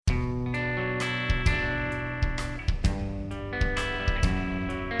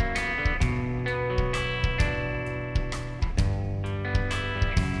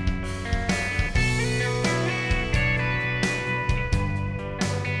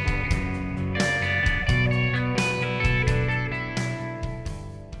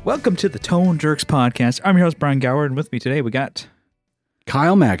Welcome to the Tone Jerks podcast. I'm your host, Brian Gower, and with me today we got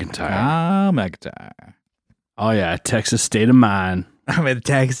Kyle McIntyre. McIntyre. Oh, yeah. Texas State of Mind. I'm in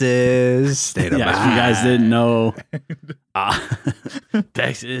Texas. State of Yeah, mind. if you guys didn't know,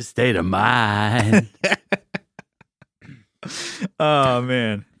 Texas State of Mind. Oh,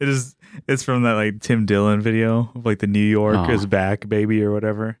 man. It's from that like Tim Dillon video of like the New York is back, baby, or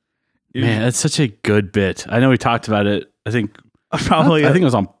whatever. Man, that's such a good bit. I know we talked about it. I think Probably. I think it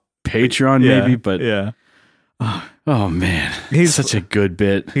was on Patreon maybe, but yeah. oh, man. He's such a good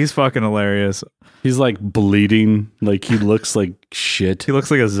bit. He's fucking hilarious. He's like bleeding. Like he looks like shit. He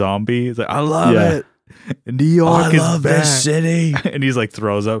looks like a zombie. He's like, I love Yeah. it. New York is back. this city. And he's like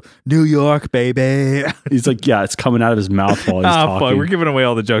throws up. New York, baby. He's like, yeah, it's coming out of his mouth while he's Fuck. talking. We're giving away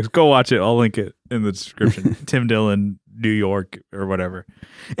all the jokes. Go watch it. I'll link it in the description. Tim Dillon, New York, or whatever.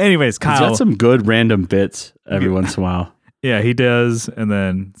 Anyways, He's Kyle. got some good random bits every once in a while. Yeah, he does. And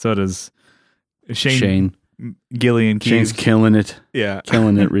then so does Shane. Gillian Keys. Shane's killing it. Yeah.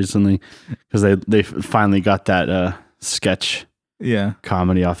 Killing it recently because they finally got that sketch Yeah.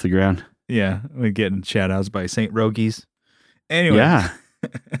 comedy off the ground. Yeah. We're getting shout outs by St. Rogies. Anyway. Yeah.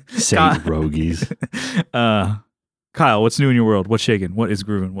 Saint Rogies. Kyle, what's new in your world? What's shaking? What is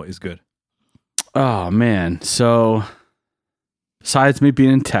grooving? What is good? Oh, man. So, besides me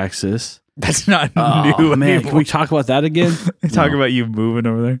being in Texas. That's not Oh, new man. anymore. Can we talk about that again? Talk No. about you moving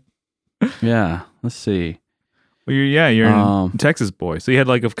over there? Yeah. Let's see. Well, you're in Texas, boy. So you had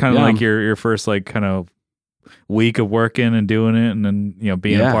like a kind of Yeah. like your first like kind of week of working and doing it, and then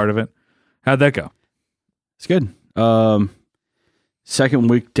being a Yeah. part of it. How'd that go? It's good. Second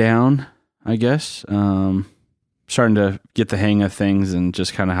week down, I guess. Starting to get the hang of things and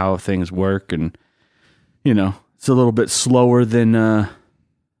just kind of how things work, and it's a little bit slower than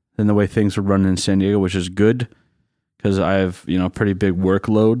the way things are running in San Diego, which is good because I have pretty big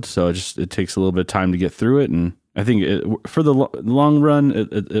workload, so it takes a little bit of time to get through it, and I think for the long run,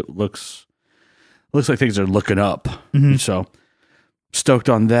 it looks like things are looking up. Mm-hmm. So stoked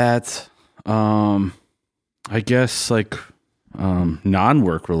on that. I guess like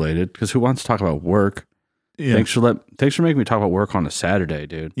non-work related, because who wants to talk about work? Yeah. Thanks for making me talk about work on a Saturday,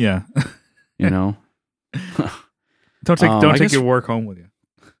 dude. Yeah. Don't Don't I take guess- your work home with you.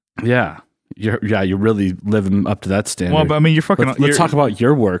 Yeah. You're really living up to that standard. Well, but I mean, you're fucking. Let's talk about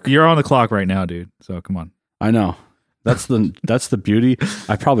your work. You're on the clock right now, dude. So come on. I know. That's the beauty.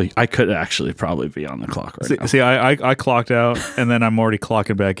 I could actually probably be on the clock right now. See, I clocked out, and then I'm already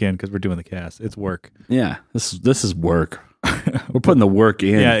clocking back in because we're doing the cast. It's work. Yeah. This is work. We're putting the work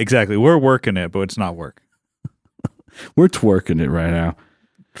in. Yeah, exactly. We're working it, but it's not work. We're twerking it right now.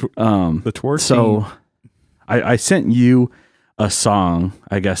 The twerk. So I sent you a song,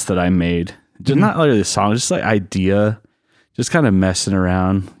 I guess, that I made. Just not like a song, just like idea, just kind of messing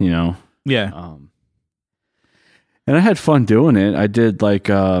around, Yeah. And I had fun doing it. I did like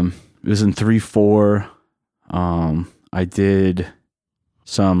it was in 3/4. I did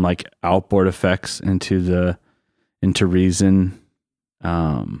some like outboard effects into Reason.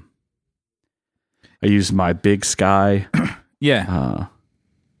 I used my Big Sky. Yeah.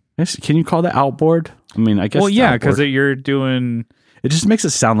 Can you call that outboard? I mean, I guess. Well, it's yeah, outboard. because you're doing. It just makes it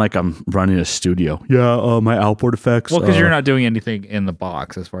sound like I'm running a studio. Yeah, my outboard effects. Well, because you're not doing anything in the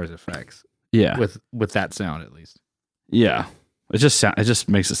box as far as effects. Yeah, With that sound, at least. yeah. It just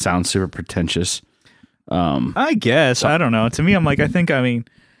makes it sound super pretentious. I guess. I don't know. To me,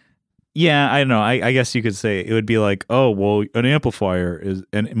 yeah, I don't know. I guess you could say it would be like, oh, well, an amplifier is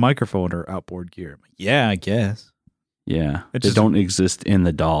a microphone or outboard gear. I'm like, yeah, I guess. Yeah, It they just- don't exist in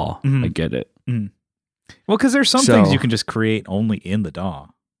the DAW. Mhm. I get it. Well, because there's some So- things you can just create only in the DAW.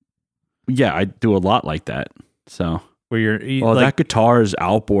 Yeah, I do a lot like that. So, Where you're well, like, that guitar is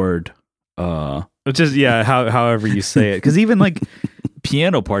outboard. it's just, yeah, however you say it. Because even like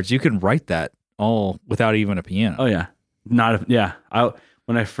piano parts, you can write that all without even a piano. Oh yeah,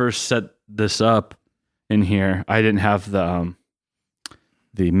 when I first set this up in here, I didn't have the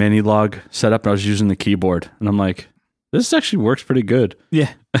mini log set up. I was using the keyboard, and I'm like, this actually works pretty good.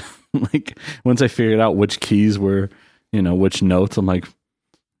 Yeah. Like once I figured out which keys were, which notes, I'm like,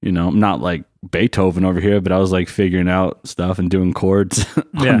 I'm not like Beethoven over here, but I was like figuring out stuff and doing chords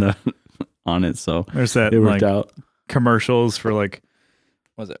on it. So There's that it worked like out. commercials for like,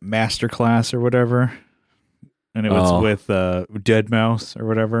 was it Masterclass or whatever? And it was with Dead Mouse or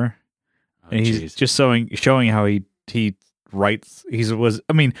whatever. And he's just showing how he writes.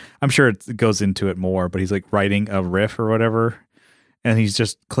 I'm sure it goes into it more, but he's like writing a riff or whatever, and he's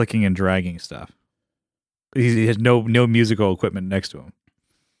just clicking and dragging stuff. He has no musical equipment next to him.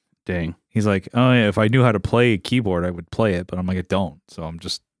 Dang. He's like, oh yeah, if I knew how to play a keyboard, I would play it, but I'm like, I don't. So I'm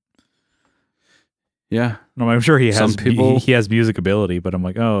just Yeah. No, I'm sure he has Some people, he has music ability, but I'm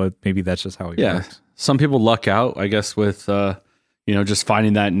like, oh, maybe that's just how he works. Some people luck out, I guess, with just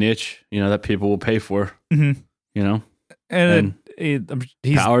finding that niche, that people will pay for. Mm-hmm. And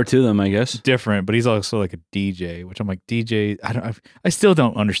he's power to them, I guess. Different, but he's also like a DJ, which I'm like, DJ. I still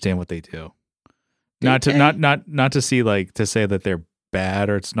don't understand what they do. Not to see like to say that they're bad,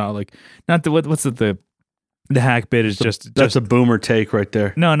 or it's not like not the what's the hack bit is that's a boomer take right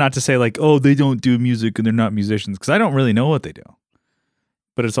there. No, not to say like, oh, they don't do music and they're not musicians, because I don't really know what they do.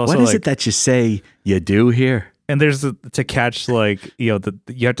 But it's also what is it that you say you do here? And there's to catch like you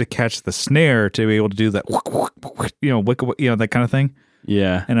have to catch the snare to be able to do that that kind of thing.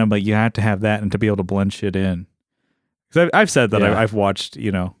 Yeah, and I'm like, you have to have that and to be able to blend shit in. Because I've said that I've watched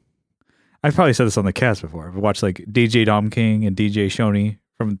I've probably said this on the cast before. I've watched like DJ Dom King and DJ Shoney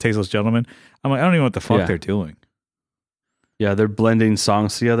from Tasteless Gentlemen. I'm like, I don't even know what the fuck they're doing. Yeah, they're blending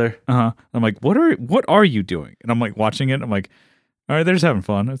songs together. I'm like, what are you doing? And I'm like watching it. I'm like, all right, they're just having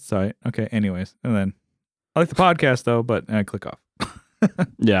fun. It's tight. Okay. Anyways, and then I like the podcast though, but I click off.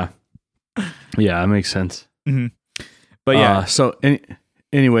 Yeah, that makes sense. Mm-hmm. But yeah. So,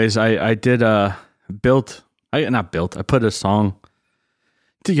 anyways, I did I put a song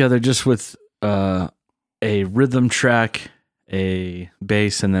together just with a rhythm track, a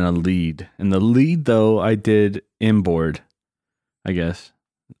bass, and then a lead. And the lead, though, I did inboard, I guess.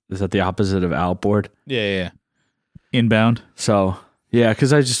 Is that the opposite of outboard? Yeah. Inbound. So, yeah,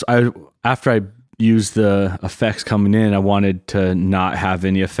 because after I used the effects coming in, I wanted to not have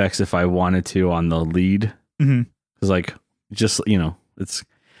any effects if I wanted to on the lead. Mm-hmm. Because, like, it's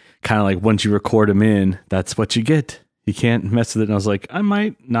kind of like once you record them in, that's what you get. You can't mess with it. And I was like, I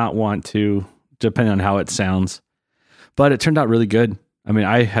might not want to, depending on how it sounds. But it turned out really good. I mean,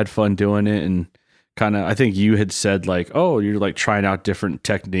 I had fun doing it, and kind of, I think you had said like, oh, you're like trying out different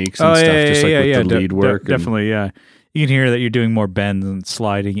techniques and stuff, with the lead work. Definitely, yeah. You can hear that you're doing more bends and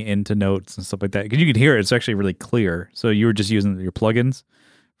sliding into notes and stuff like that. Because you can hear it. It's actually really clear. So you were just using your plugins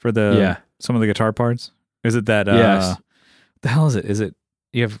for some of the guitar parts. Is it that? Yes. What the hell is it? Is it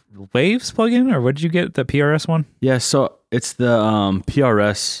you have Waves plugin, or what did you get? The PRS one? Yeah. So it's the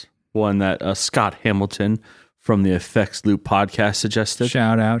PRS one that Scott Hamilton from the Effects Loop podcast suggested.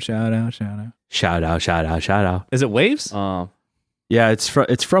 Shout out. Is it Waves? Yeah, it's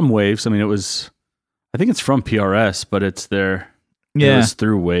from Waves. I mean, I think it's from PRS, but it's there. Yeah, it was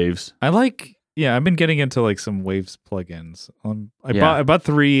through Waves. I've been getting into like some Waves plugins. I bought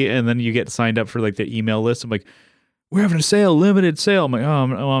 3, and then you get signed up for like the email list. I'm like, we're having a sale, limited sale. I'm like, I'm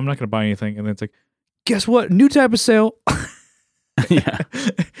not going to buy anything. And then it's like, guess what? New type of sale. Yeah.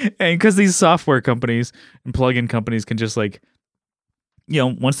 And because these software companies and plugin companies can just like,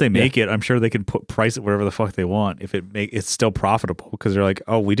 once they make it, I'm sure they can price it whatever the fuck they want if it's still profitable, because they're like,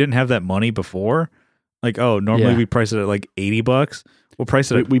 oh, we didn't have that money before. Like, oh, normally we price it at like $80. We'll price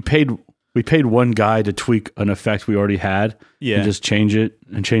it. We paid one guy to tweak an effect we already had. Yeah. And just change it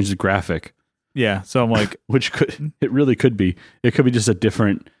and change the graphic. Yeah. So I'm like, it really could be. It could be just a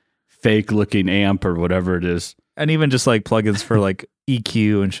different fake looking amp or whatever it is. And even just like plugins for like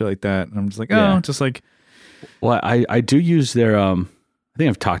EQ and shit like that. And I'm just like, just like. Well, I do use their, I think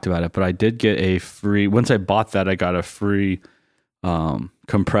I've talked about it, but I did get a free, once I bought that, I got a free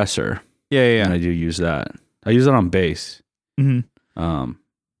compressor. Yeah. And I do use that. I use it on bass. Mm-hmm.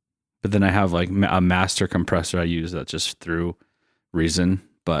 But then I have like a master compressor I use that just through Reason.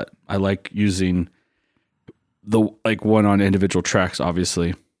 But I like using the like one on individual tracks,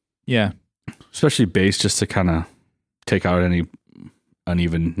 obviously. Yeah. Especially bass, just to kind of take out any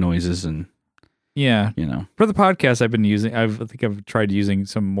uneven noises and For the podcast, I think I've tried using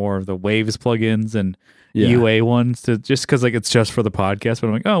some more of the Waves plugins and UA ones to just because like it's just for the podcast. But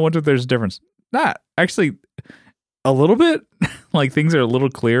I'm like, oh, I wonder if there's a difference. Not actually a little bit. Like things are a little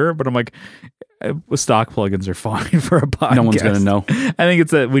clearer, but I'm like, stock plugins are fine for a podcast. No one's gonna know. I think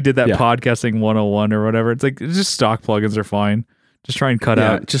it's that we did that podcasting 101 or whatever. It's like just stock plugins are fine. Just try and cut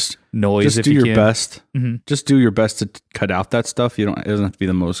out just noise. Just if do you your can. best. Mm-hmm. Just do your best to cut out that stuff. It doesn't have to be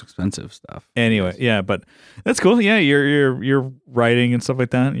the most expensive stuff. Anyway, yeah, but that's cool. Yeah, you're writing and stuff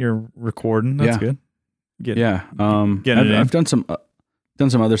like that. You're recording. That's good. I've done some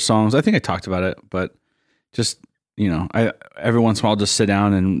other songs. I think I talked about it, but just I every once in a while I'll just sit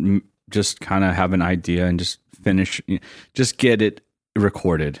down and just kind of have an idea and just finish, just get it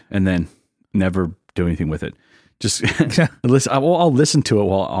recorded and then never do anything with it. Just listen. I'll listen to it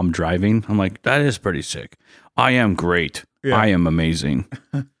while I'm driving. I'm like, that is pretty sick. I am great. Yeah. I am amazing.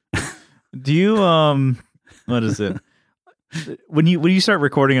 Do you what is it? When you start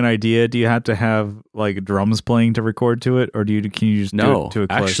recording an idea, do you have to have like drums playing to record to it, or can you just do it to a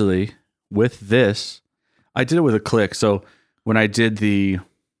click? Actually, with this, I did it with a click. So when I did the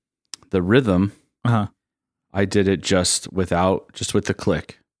rhythm, I did it just with the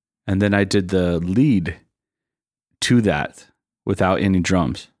click. And then I did the lead to that without any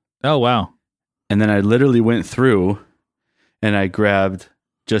drums. Oh, wow. And then I literally went through and I grabbed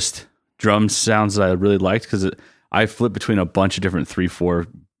just drum sounds that I really liked because I flipped between a bunch of different 3/4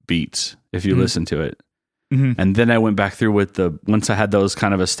 beats if you listen to it. Mm-hmm. And then I went back through with once I had those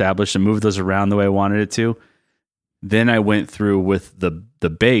kind of established and moved those around the way I wanted it to, then I went through with the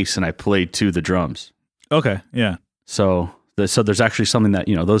bass and I played to the drums. Okay, yeah. So there's actually something that,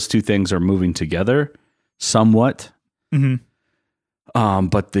 those two things are moving together somewhat. Mm-hmm.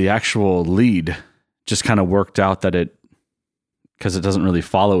 But the actual lead just kind of worked out because it doesn't really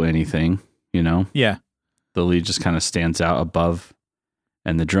follow anything, Yeah. The lead just kind of stands out above,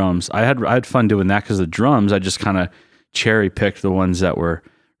 and the drums. I had fun doing that because the drums, I just kind of cherry picked the ones that were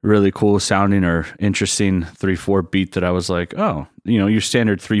really cool sounding or interesting 3/4 beat that I was like, oh, your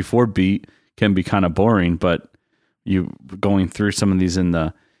standard 3/4 beat can be kind of boring, but you going through some of these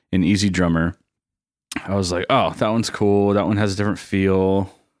in Easy Drummer, I was like, oh, that one's cool. That one has a different feel.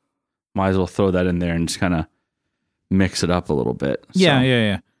 Might as well throw that in there and just kind of mix it up a little bit.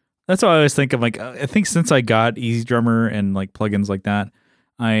 Yeah. That's what I always think of. Like, I think since I got Easy Drummer and like plugins like that,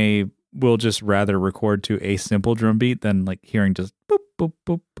 I will just rather record to a simple drum beat than like hearing just boop, boop,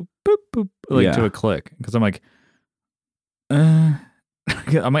 boop, boop, boop, boop, like to a click. Because I'm like, I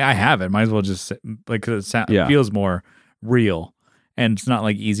have it. Might as well just like, cause it feels more real. And it's not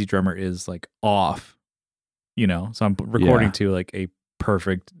like Easy Drummer is like off, so I'm recording to like a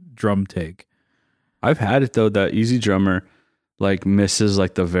perfect drum take. I've had it though that Easy Drummer like misses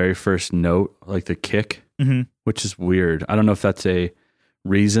like the very first note, like the kick, which is weird. I don't know if that's a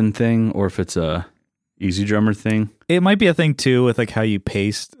Reason thing or if it's a Easy Drummer thing. It might be a thing too with like how you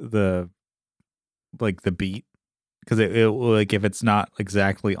paste the beat, because it like if it's not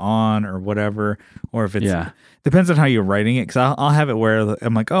exactly on or whatever, or if it's depends on how you're writing it. Because I'll have it where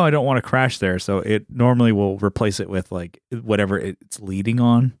I'm like, oh, I don't want to crash there, so it normally will replace it with like whatever it's leading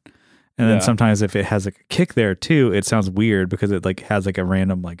on. And then sometimes if it has like a kick there too, it sounds weird because it like has like a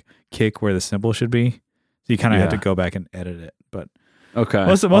random like kick where the cymbal should be. So you kind of have to go back and edit it. But okay,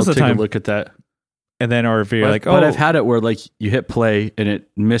 most of the time, look at that. And then, or if you're like, but I've had it where like you hit play and it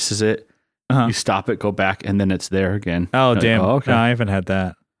misses it, you stop it, go back, and then it's there again. Oh, damn! Like, okay, no, I haven't had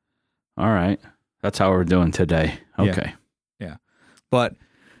that. All right, that's how we're doing today. Okay, yeah. But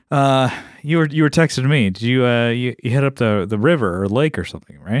you were texting me. Did you you hit up the river or lake or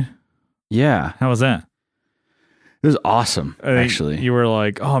something, right? Yeah. How was that? It was awesome, actually. You were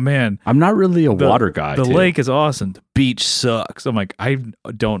like, oh, man. I'm not really a water guy, The lake is awesome. The beach sucks. I'm like, I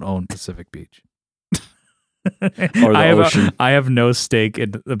don't own Pacific Beach. Or the ocean. I have no stake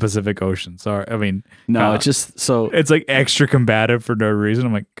in the Pacific Ocean. Sorry. I mean. No, it's just so. It's like extra combative for no reason.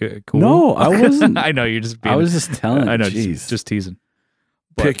 I'm like, cool. No, I wasn't. I know, you're just being. I was just telling. I know, just teasing.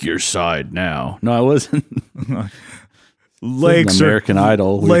 Pick your side now. No, I wasn't. Lakes, American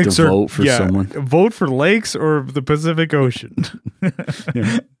Idol. We have to vote for someone. Vote for lakes or the Pacific Ocean.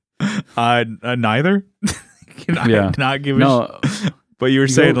 Neither. Not give a but you were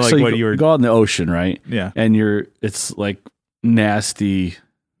saying you were go out in the ocean, right? Yeah, and it's like nasty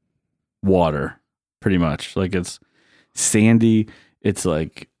water, pretty much. Like it's sandy. It's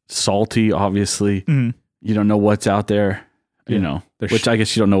like salty. Obviously, you don't know what's out there. Which I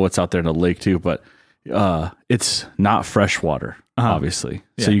guess you don't know what's out there in the lake too, but. It's not fresh water, obviously.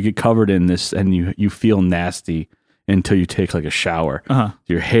 Yeah. So you get covered in this and you feel nasty until you take like a shower.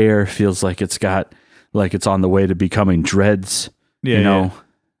 Your hair feels like it's on the way to becoming dreads. It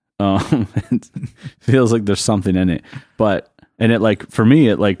feels like there's something in it. And it like, for me,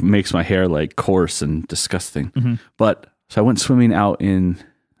 it like makes my hair like coarse and disgusting. But so I went swimming out in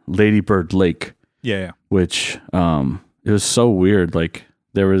Lady Bird Lake. Yeah. Which, it was so weird. Like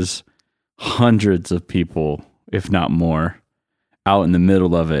there was hundreds of people, if not more, out in the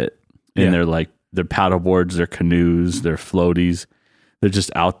middle of it. And they're like their paddle boards, their canoes, their floaties. They're just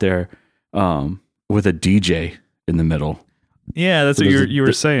out there with a DJ in the middle. Yeah, that's what you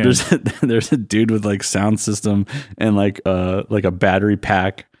were saying. There's a dude with like sound system and like a battery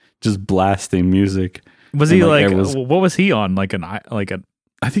pack just blasting music. Was he like what was he on? I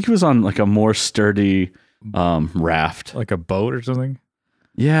think he was on like a more sturdy raft. Like a boat or something?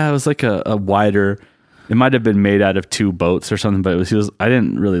 Yeah, it was like a wider. It might have been made out of two boats or something, but I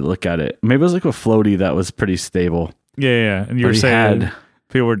didn't really look at it. Maybe it was like a floaty that was pretty stable. Yeah. And you were saying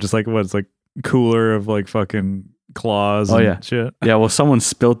people were just like, what's like cooler of like fucking claws and shit. Yeah, well, someone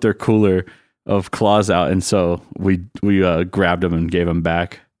spilt their cooler of claws out, and so we grabbed them and gave them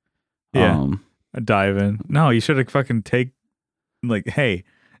back. Yeah. Dive in. No, you should have fucking like, hey,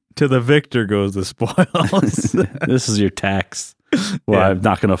 to the victor goes the spoils. This is your tax. Well, I'm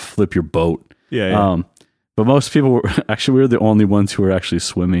not going to flip your boat. Yeah. But most people we were the only ones who were actually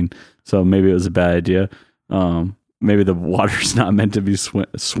swimming. So maybe it was a bad idea. Maybe the water's not meant to be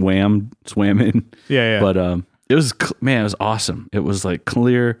swam in. Yeah. But it was awesome. It was like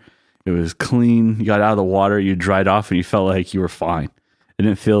clear. It was clean. You got out of the water, you dried off, and you felt like you were fine. It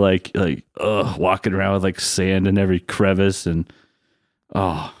didn't feel like walking around with like sand in every crevice, and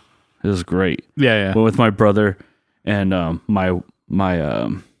it was great. Yeah. Went with my brother and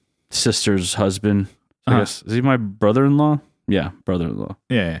my sister's husband. I guess, is he my brother-in-law? Yeah, brother-in-law.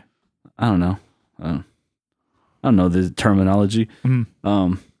 Yeah. I don't know. I don't know the terminology.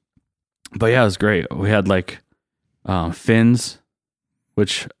 Mm-hmm. But yeah, it was great. We had like fins,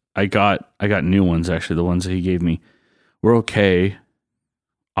 which I got new ones actually. The ones that he gave me were okay.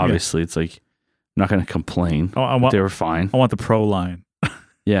 Obviously, It's like I'm not going to complain. They were fine. I want the pro line.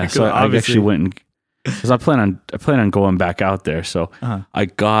 Yeah, so I actually went because I plan on going back out there. So I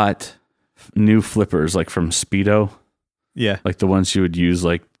got new flippers like from Speedo. Yeah, like the ones you would use.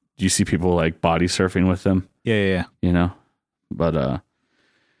 Like you see people like body surfing with them. Yeah. You know, but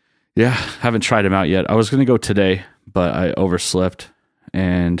haven't tried them out yet. I was going to go today, but I overslept,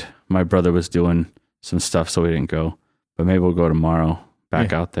 and my brother was doing some stuff, so we didn't go. But maybe we'll go tomorrow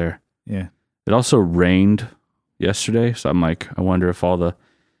back out there. Yeah. It also rained yesterday, so I'm like, I wonder if all the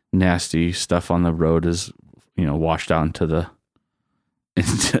nasty stuff on the road is, washed out into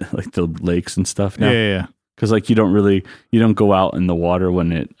like the lakes and stuff now. Yeah. Because like you don't go out in the water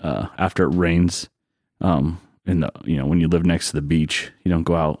when it after it rains. When you live next to the beach, you don't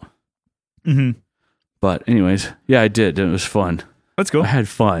go out. Mm-hmm. But anyways, yeah, I did. And it was fun. Let's go. I had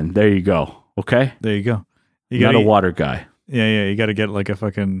fun. There you go. Okay. There you go. You're not a water guy. Yeah. You got to get like a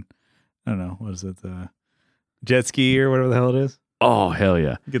fucking, I don't know, what is it? Jet ski or whatever the hell it is. Oh, hell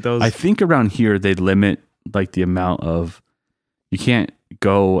yeah. Get those. I think around here they limit like the amount of, you can't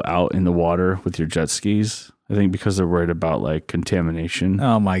go out in the water with your jet skis. I think because they're worried about like contamination.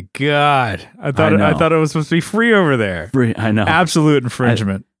 Oh my God. I thought it was supposed to be free over there. Free, I know. Absolute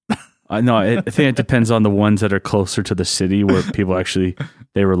infringement. I know. I think it depends on the ones that are closer to the city where people actually,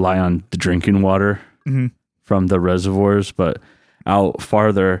 they rely on the drinking water from the reservoirs. But out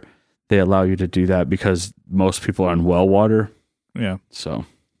farther, they allow you to do that because most people are on well water. Yeah. So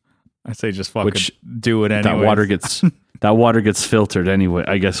I say just fucking do it anyway. That water gets filtered anyway,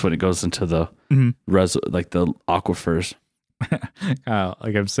 I guess, when it goes into the like the aquifers.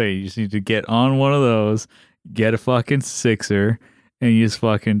 Like I'm saying, you just need to get on one of those, get a fucking sixer, and you just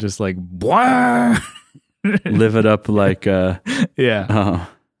fucking just like live it up like Kenny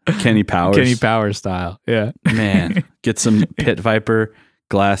Powers style. Yeah. Man, get some Pit Viper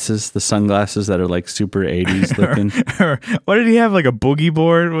glasses, the sunglasses that are like super 80s looking. What did he have? Like a boogie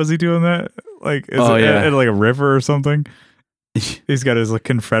board? Was he doing that? Like, at like a river or something? He's got his like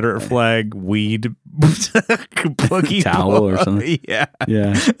Confederate flag weed boogie towel or something. Yeah.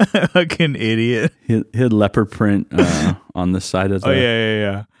 Fucking idiot. He had leopard print on the side of the. Oh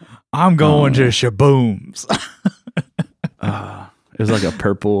yeah. I'm going to Shabooms. It was like a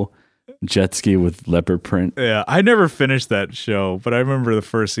purple jet ski with leopard print. Yeah, I never finished that show, but I remember the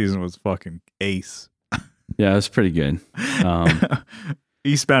first season was fucking ace. Yeah, it was pretty good.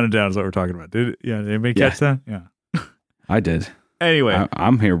 Eastbound and Down is what we're talking about. Did anybody catch that? Yeah, I did. Anyway,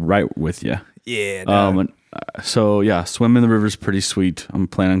 I'm here right with you. Yeah. No. So yeah, swim in the river is pretty sweet. I'm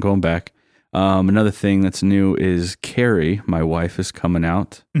planning on going back. Another thing that's new is Carrie, my wife, is coming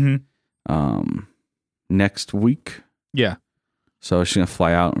out next week. Yeah. So she's gonna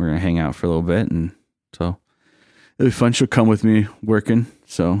fly out and we're gonna hang out for a little bit, and so it'll be fun. She'll come with me working,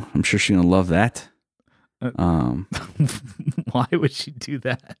 so I'm sure she's gonna love that. Why would she do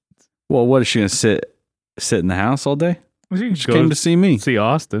that? Well, what is she gonna sit in the house all day? She came to see me. See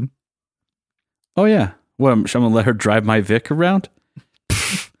Austin. Oh yeah. What? I'm gonna let her drive my Vic around?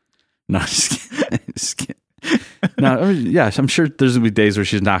 No, just kidding. No, yeah. I'm sure there's gonna be days where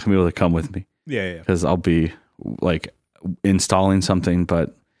she's not gonna be able to come with me. Yeah. Because I'll be like installing something, but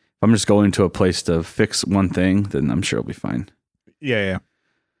if I'm just going to a place to fix one thing, then I'm sure it'll be fine. Yeah.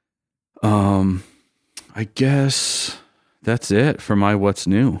 I guess that's it for my what's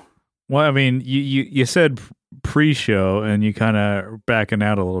new. Well, I mean, you said pre-show and you kind of backing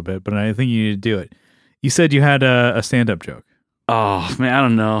out a little bit, but I think you need to do it. You said you had a stand-up joke. Oh man, I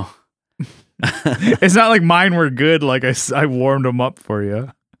don't know. It's not like mine were good. Like I warmed them up for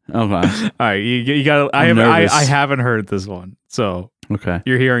you. Okay. All right, you got. I haven't heard this one, so okay,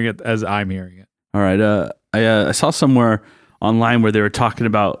 you're hearing it as I'm hearing it. All right. I saw somewhere online where they were talking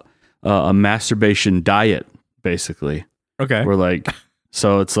about a masturbation diet, basically. Okay. Where like,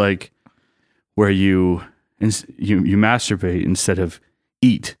 so it's like where you masturbate instead of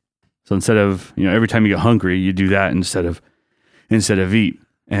eat. So instead of, every time you get hungry, you do that instead of eat.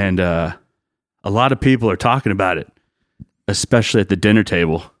 And a lot of people are talking about it, especially at the dinner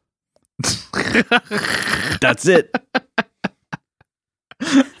table. That's it.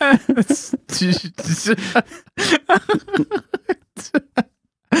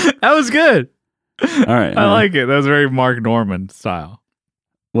 That was good. All right. I like it. That was very Mark Norman style.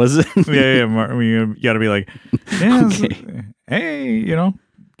 Was it? Yeah. I mean, you got to be like, yeah, okay. Hey,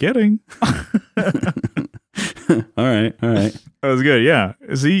 getting. All right. That was good. Yeah.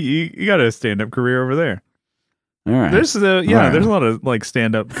 See, you got a stand-up career over there. All right. There's there's a lot of like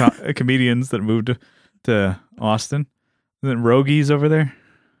stand-up comedians that moved to Austin. Isn't Rogies over there?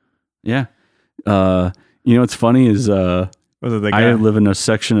 Yeah. What's funny is I live in a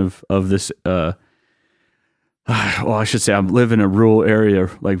section of this. Well, I should say I live in a rural area,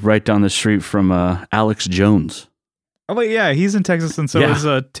 like right down the street from Alex Jones. Oh, but yeah, he's in Texas, and so is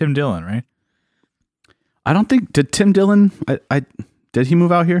Tim Dillon, right? I don't think did Tim Dillon. Did he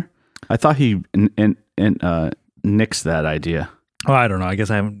move out here? I thought he nixed that idea. Oh, I don't know. I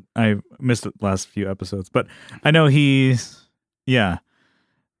guess I missed the last few episodes, but I know he's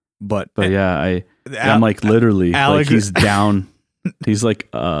But yeah, I'm like literally Alex, like he's down. He's like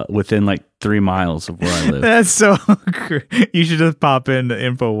within like 3 miles of where I live. That's so great. You should just pop in the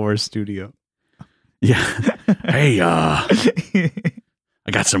InfoWars studio. Yeah. Hey, I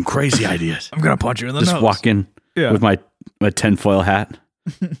got some crazy ideas. I'm gonna punch you in the nose. Just walk in with my tinfoil hat.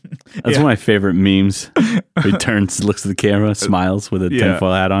 That's one of my favorite memes. He turns, looks at the camera, smiles with a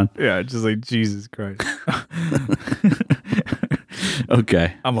tinfoil hat on. Yeah, just like Jesus Christ.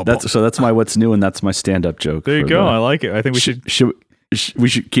 Okay, that's my what's new, and that's my stand-up joke. There you go. I like it. I think we should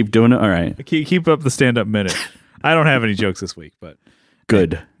keep doing it. All right, keep up the stand-up minute. I don't have any jokes this week, but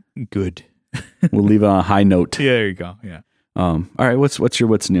good. We'll leave it on a high note. Yeah, there you go. Yeah. All right. What's your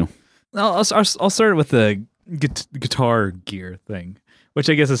what's new? I'll start with the guitar gear thing, which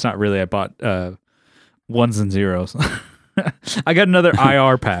I guess it's not really. I bought ones and zeros. I got another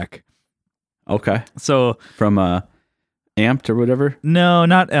IR pack. Okay. So from Amped or whatever? No,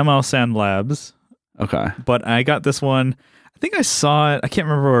 not ML Sound Labs. Okay. But I got this one. I think I saw it. I can't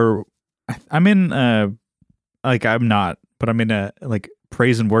remember where. I'm in I'm in a like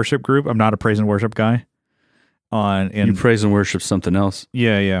praise and worship group. I'm not a praise and worship guy. You praise and worship something else.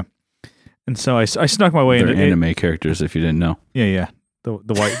 Yeah. And so I snuck my way into anime characters. If you didn't know. Yeah. The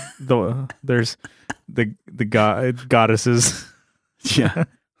white there's the goddesses. Yeah.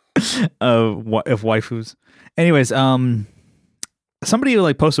 of waifus. Anyways, somebody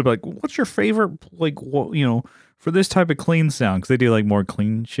like posted like, what's your favorite for this type of clean sound? Because they do like more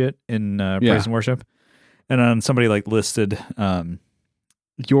clean shit in praise and worship. And then somebody like listed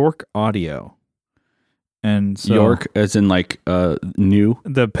York Audio. And so York as in like new?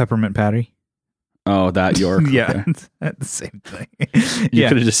 The peppermint patty. Oh, that York. Yeah. Okay. The same thing. You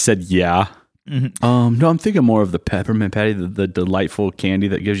could have just said yeah. Mm-hmm. No, I'm thinking more of the peppermint patty, the delightful candy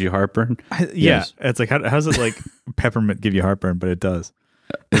that gives you heartburn. Yes. It's like how's it like peppermint give you heartburn, but it does.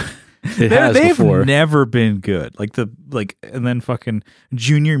 They've never been good. And then fucking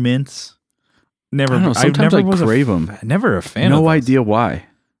Junior Mints. Never. I don't know, sometimes I crave them. Never a fan. No idea why.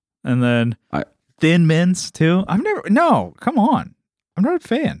 And then Thin Mints too. No, come on. I'm not a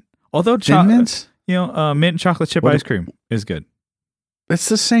fan. Although Thin Mints, mint chocolate chip ice cream is good. It's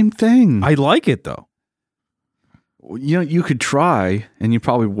the same thing. I like it though. You could try, and you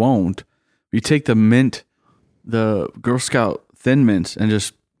probably won't. You take the Girl Scout Thin Mints, and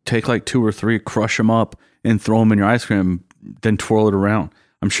just take like 2 or 3, crush them up, and throw them in your ice cream, then twirl it around.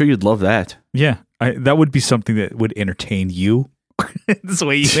 I'm sure you'd love that. Yeah, that would be something that would entertain you. That's the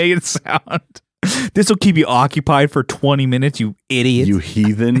way you make it sound. This will keep you occupied for 20 minutes, you idiot. You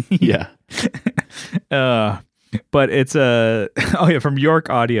heathen. Yeah. But it's from York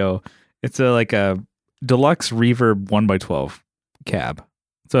Audio. It's like a deluxe reverb 1x12 cab.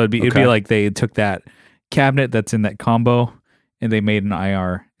 So it'd be like they took that cabinet that's in that combo and they made an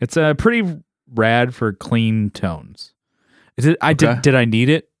IR. It's pretty rad for clean tones. Did I need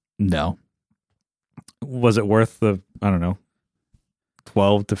it? No. Was it worth the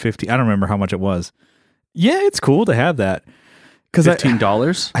 12 to 50? I don't remember how much it was. Yeah, it's cool to have that.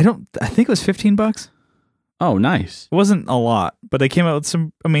 $15? I think it was $15. Oh, nice. It wasn't a lot, but they came out with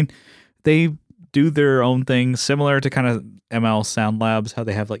some. I mean, they do their own thing, similar to kind of ML Sound Labs, how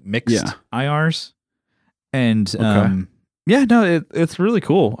they have like mixed IRs. And it's really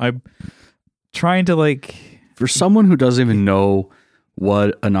cool. I'm trying to like. For someone who doesn't even know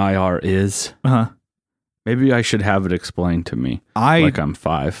what an IR is. Maybe I should have it explained to me. Like I'm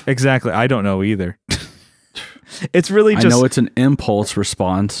 5. Exactly. I don't know either. It's really just... I know it's an impulse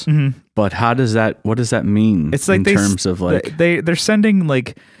response, but what does that mean? It's like in terms of like... They're sending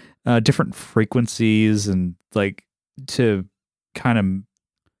like different frequencies and like to kind of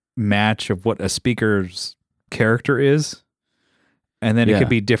match of what a speaker's character is. And then it could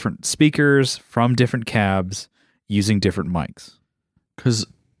be different speakers from different cabs using different mics. Because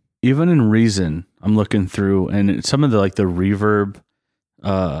even in Reason, I'm looking through, and some of the like the reverb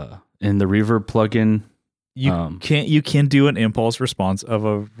in the reverb plugin, you can do an impulse response of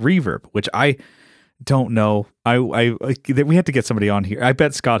a reverb, which I don't know. We had to get somebody on here. I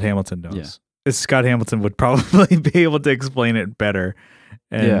bet Scott Hamilton knows. Yeah. Scott Hamilton would probably be able to explain it better.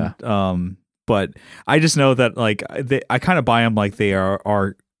 And, but I just know that like I kind of buy them like they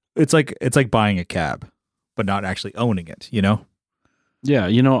are. It's like buying a cab, but not actually owning it. You know. Yeah,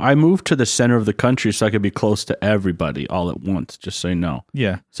 you know, I moved to the center of the country so I could be close to everybody all at once, just so you know.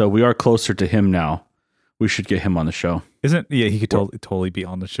 Yeah. So we are closer to him now. We should get him on the show. He could totally be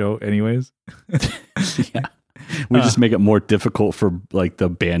on the show anyways. Yeah. We just make it more difficult for like the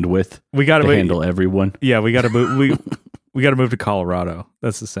bandwidth to handle everyone. Yeah, we got to move we got to move to Colorado.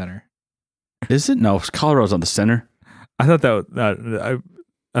 That's the center. Is it? No, Colorado's on the center. I thought I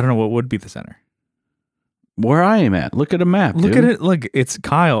don't know what would be the center. Where I am at. Look at a map. Look at it. Look, it's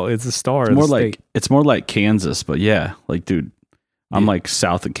Kyle. It's a star. It's more like Kansas, but yeah, like dude, I'm like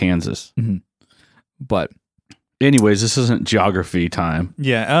south of Kansas. Mm-hmm. But anyways, this isn't geography time.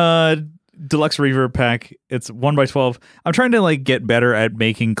 Yeah. Deluxe reverb pack. It's 1x12. I'm trying to like get better at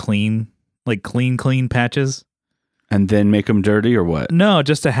making clean patches. And then make them dirty or what? No,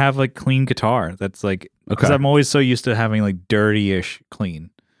 just to have like clean guitar. That's like because I'm always so used to having like dirty-ish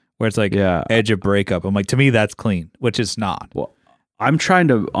clean. Where it's like edge of breakup. I'm like, to me, that's clean, which is not. Well, I'm trying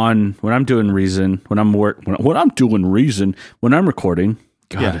to when I'm doing Reason, when I'm recording.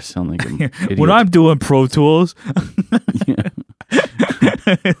 God, I sound like an idiot. When I'm doing Pro Tools,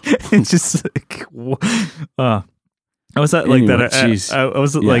 it's just like, I was at like that. I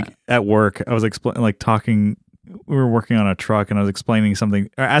was like at work. I was talking. We were working on a truck, and I was explaining something,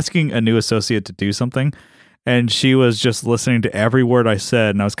 or asking a new associate to do something. And she was just listening to every word I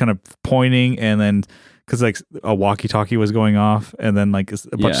said, and I was kind of pointing, and then because like a walkie-talkie was going off, and then like a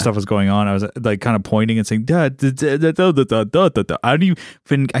bunch of stuff was going on, I was like kind of pointing and saying, I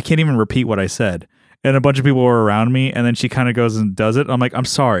can't even repeat what I said, and a bunch of people were around me, and then she kind of goes and does it. I'm like, I'm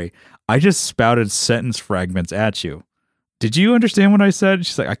sorry, I just spouted sentence fragments at you. Did you understand what I said?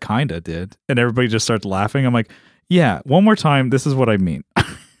 She's like, I kind of did, and everybody just starts laughing. I'm like, yeah, one more time, this is what I mean.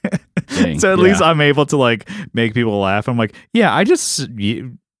 So at least I'm able to like make people laugh. I'm like, yeah, I just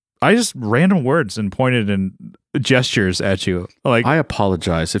random words and pointed and gestures at you. Like, I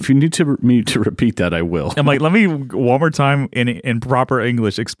apologize. If you need me to repeat that, I will. I'm like, let me one more time in proper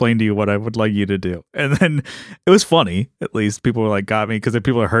English explain to you what I would like you to do. And then it was funny. At least people were like, got me, because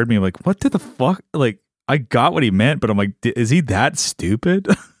people heard me like, what did the fuck? Like, I got what he meant, but I'm like, is he that stupid?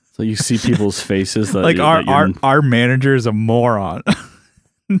 So you see people's faces that like our manager is a moron.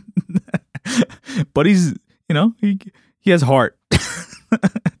 But he's, he has heart.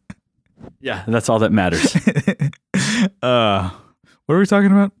 Yeah, that's all that matters. What are we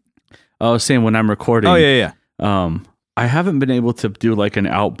talking about? I was saying when I'm recording. Oh yeah. I haven't been able to do like an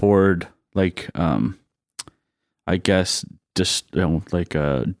outboard, like I guess just like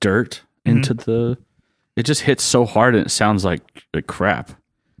dirt into the. It just hits so hard and it sounds like crap.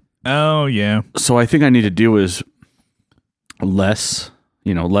 Oh yeah. So I think I need to do is less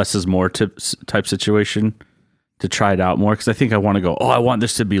is more type situation to try it out more, because I think I want to go, I want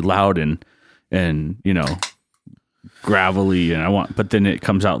this to be loud and gravelly, and but then it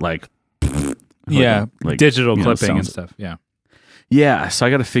comes out like digital clipping and stuff. Yeah. So I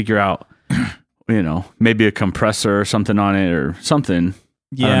got to figure out, maybe a compressor or something on it or something.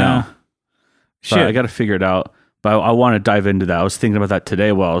 Yeah. I don't know. Shit. I got to figure it out, but I want to dive into that. I was thinking about that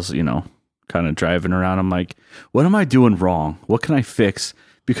today while I was, kind of driving around. I'm like, what am I doing wrong? What can I fix?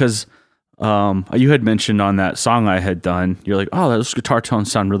 Because you had mentioned on that song I had done, you're like, oh, those guitar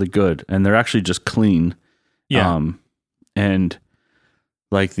tones sound really good, and they're actually just clean. Yeah. And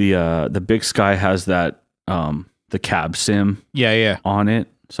like the Big Sky has that the cab sim on it,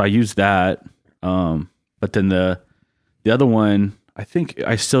 so I use that. But then the other one, I think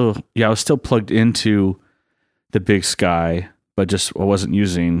I was still plugged into the Big Sky, but just I wasn't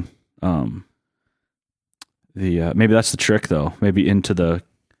using maybe that's the trick though. Maybe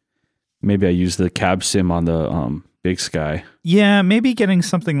I use the cab sim on the Big Sky. Yeah, maybe getting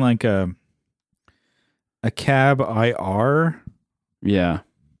something like a cab IR Yeah.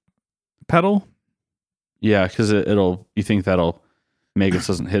 pedal. Yeah, because it'll. You think that'll make it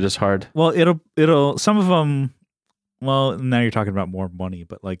doesn't hit as hard? Well, it'll. Some of them. Well, now you're talking about more money,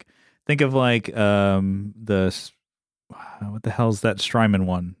 but like, think of like what the hell's that Strymon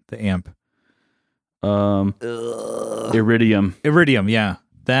one? The amp. Iridium. Iridium, yeah,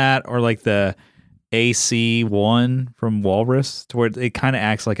 that or like the AC1 from Walrus, to where it kind of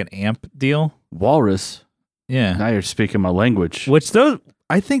acts like an amp deal. Walrus. Yeah. Now you're speaking my language. Which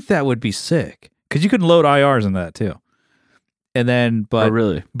I think that would be sick because you can load IRs in that too. And then, but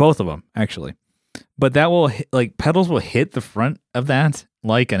really, both of them actually. But that will like pedals will hit the front of that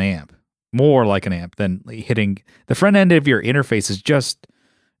like an amp, more like an amp than hitting the front end of your interface. Is just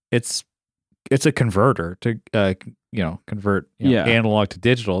it's a converter to convert analog to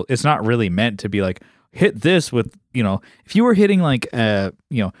digital. It's not really meant to be like hit this with if you were hitting like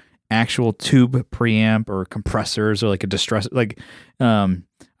actual tube preamp or compressors or like a distress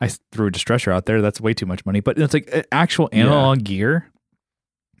I threw a distressor out there. That's way too much money, but it's like actual analog gear.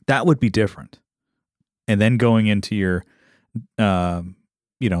 That would be different. And then going into your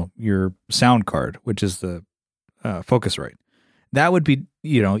your sound card, which is the Focusrite, that would be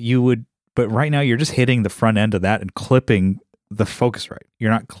you would. But right now you're just hitting the front end of that and clipping the Focusrite.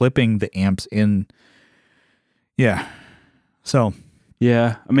 You're not clipping the amps in. Yeah. So.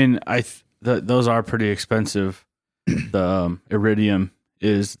 Yeah, I mean, those are pretty expensive. The Iridium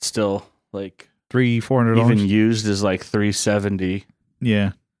is still like $300-$400. Even used is like $370.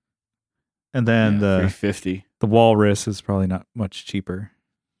 Yeah. And then the $350. The Walrus is probably not much cheaper.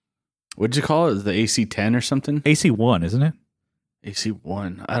 What'd you call it? The AC10 or something? AC1, isn't it?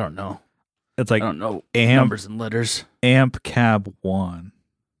 AC1. I don't know. It's like I don't know numbers and letters. Amp Cab 1.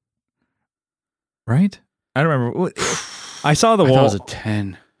 Right? I don't remember. I saw the I thought it was a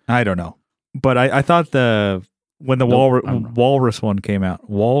 10. I don't know. But I thought when the Walrus one came out,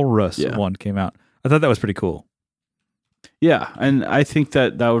 one came out, I thought that was pretty cool. Yeah, and I think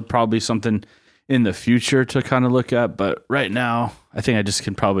that would probably be something in the future to kind of look at, but right now, I think I just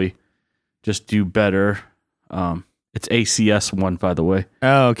can probably just do better. It's ACS1, by the way.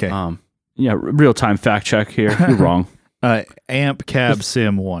 Oh, okay. Yeah, real-time fact check here. You're wrong. Amp Cab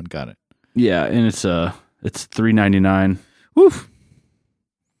Sim 1, got it. Yeah, and it's $399. Woof.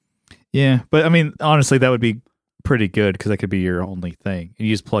 Yeah, but I mean, honestly, that would be pretty good because that could be your only thing.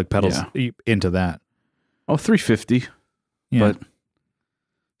 You just plug pedals into that. Oh, $350. Yeah. But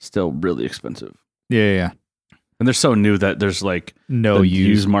still really expensive. Yeah. And they're so new that there's like no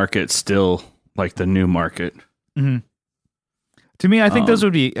used market still like the new market. Mm-hmm. To me, I think those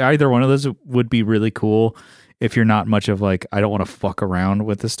would be either one of those would be really cool if you're not much of like I don't want to fuck around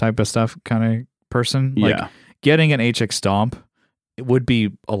with this type of stuff kind of person. Like getting an HX Stomp, it would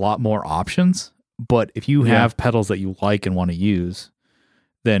be a lot more options. But if you have pedals that you like and want to use,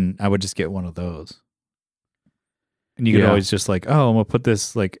 then I would just get one of those. And you could always just like, oh, I'm gonna put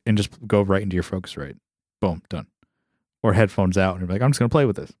this like and just go right into your Focusrite. Boom, done. Or headphones out and you're like, I'm just gonna play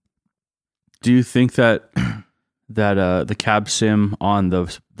with this. Do you think that the Cab Sim on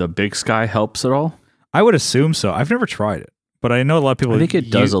the Big Sky helps at all? I would assume so. I've never tried it, but I know a lot of people. I think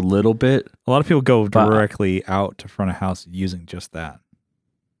it does a little bit. A lot of people go directly out to front of house using just that.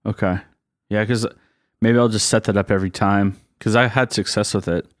 Okay, yeah, because maybe I'll just set that up every time because I had success with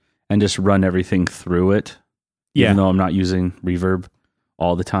it and just run everything through it. Even though I'm not using reverb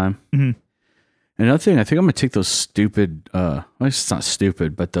all the time. Mm-hmm. Another thing, I think I'm gonna take those stupid. Well, it's not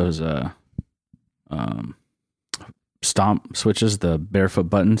stupid, but those stomp switches, the barefoot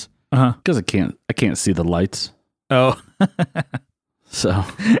buttons, because I can't see the lights. Oh, so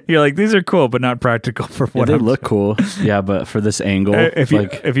you're like these are cool, but not practical for what they look cool. Yeah, but for this angle, if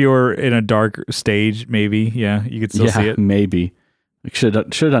you were in a dark stage, maybe you could still see it. Maybe I should have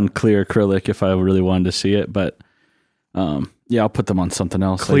done clear acrylic if I really wanted to see it, but I'll put them on something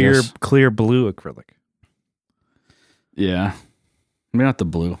else. Clear blue acrylic. Yeah, maybe not the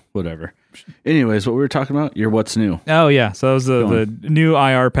blue. Whatever. Anyways, what we were talking about? Your what's new? Oh yeah, so that was the new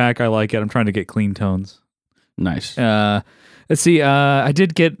IR pack. I like it. I'm trying to get clean tones. Nice. Let's see. I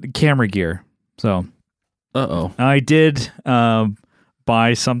did get camera gear. So, I did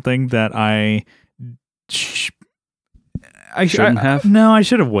buy something that I shouldn't have. No, I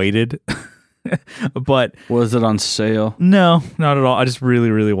should have waited. But was it on sale? No, not at all. I just really,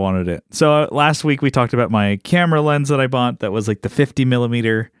 really wanted it. So last week we talked about my camera lens that I bought. That was like the 50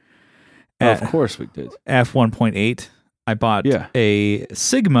 millimeter. Of course we did. F1.8. I bought a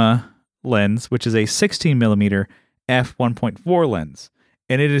Sigma lens, which is a 16 millimeter f1.4 lens,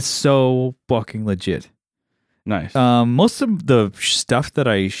 and it is so fucking legit. Nice. Most of the stuff that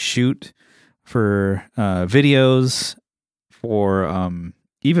I shoot for videos for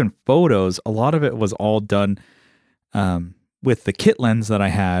even photos, a lot of it was all done with the kit lens that I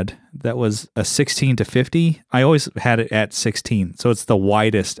had. That was a 16-50. I always had it at 16, so it's the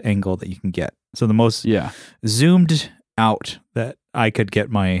widest angle that you can get. So the most zoomed out that I could get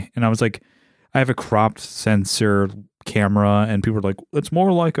and I was like, I have a cropped sensor camera, and people are like, it's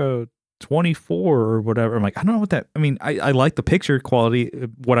more like a 24 or whatever. I'm like, I don't know what that. I mean, I like the picture quality,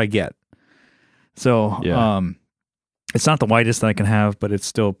 what I get. So it's not the widest that I can have, but it's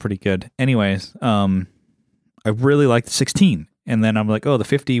still pretty good. Anyways, I really like the 16, and then I'm like, oh, the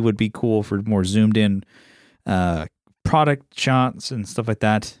 50 would be cool for more zoomed in product shots and stuff like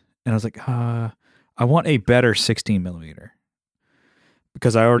that. And I was like, I want a better 16 millimeter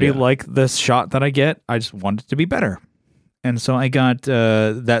because I already like this shot that I get. I just want it to be better. And so I got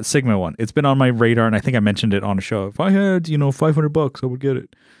that Sigma one. It's been on my radar, and I think I mentioned it on a show. If I had, $500, I would get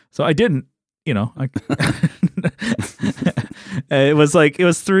it. So I didn't, it was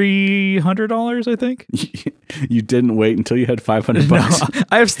 $300, I think. You didn't wait until you had $500. No,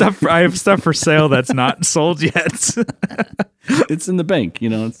 I have stuff for sale that's not sold yet. It's in the bank,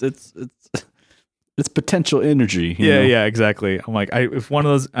 it's potential energy. Yeah, exactly. I'm like, if one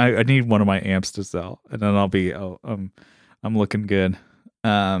of those, I need one of my amps to sell, and then I'll be, I'm looking good.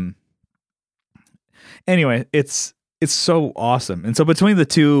 Anyway, it's so awesome. And so between the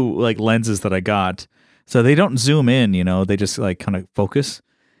two lenses that I got, so they don't zoom in, they just kind of focus.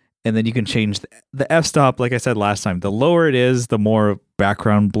 And then you can change the f-stop. Like I said last time, the lower it is, the more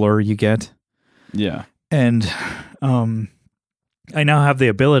background blur you get. Yeah. And I now have the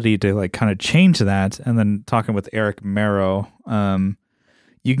ability to kind of change that. And then talking with Eric Marrow, I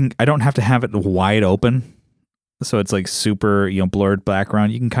don't have to have it wide open. So it's super, blurred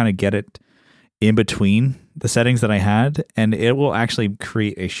background. You can kind of get it in between the settings that I had, and it will actually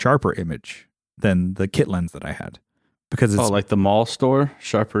create a sharper image than the kit lens that I had. Because it's like the mall store,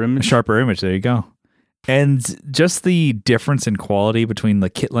 sharper image? Sharper image, there you go. And just the difference in quality between the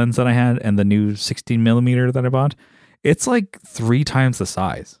kit lens that I had and the new 16 millimeter that I bought, it's 3 times the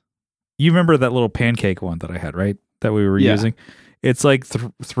size. You remember that little pancake one that I had, right? That we were using? It's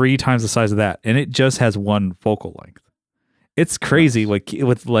 3 times the size of that, and it just has one focal length. It's crazy,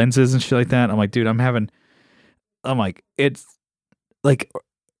 with lenses and shit like that. I'm like, dude, it's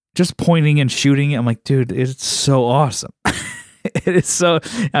just pointing and shooting. I'm like, dude, it's so awesome. It is so.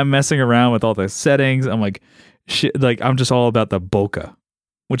 I'm messing around with all the settings. I'm like, shit. I'm just all about the bokeh,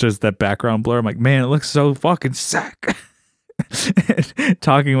 which is that background blur. I'm like, man, it looks so fucking sick.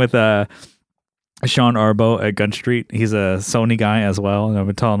 Talking with Sean Arbo at Gun Street. He's a Sony guy as well, and I've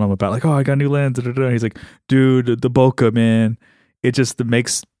been telling him about I got a new lens. He's like, dude, the bokeh, man, it just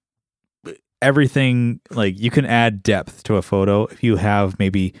makes everything you can add depth to a photo if you have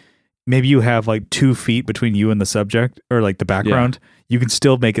maybe you have 2 feet between you and the subject or the background. You can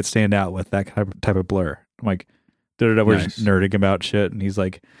still make it stand out with that type of blur. I'm like, we're just nerding about shit, and he's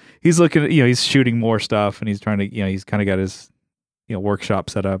looking at he's shooting more stuff, and he's trying to he's kind of got his workshop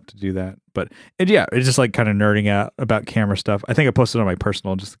set up to do that. But it's just kind of nerding out about camera stuff. I think I posted on my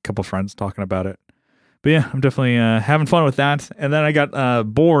personal, just a couple friends talking about it. But yeah, I'm definitely having fun with that. And then I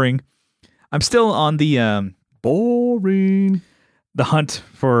got boring. I'm still on the the hunt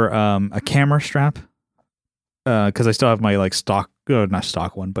for a camera strap because I still have my stock, not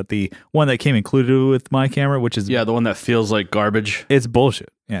stock one, but the one that came included with my camera, which is the one that feels like garbage. It's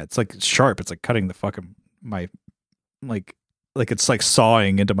bullshit. Yeah, it's sharp. It's cutting the fucking my it's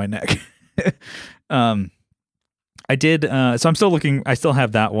sawing into my neck. I did so I'm still looking. I still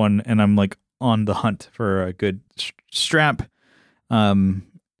have that one, and I'm on the hunt for a good strap.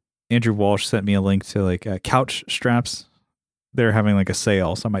 Andrew Walsh sent me a link to couch straps. They're having a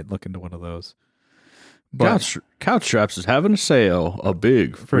sale, so I might look into one of those. But couch straps is having a sale, a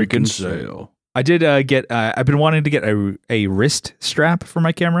big freaking sale. I did get. I've been wanting to get a wrist strap for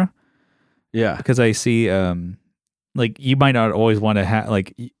my camera. Yeah, because I see you might not always want to have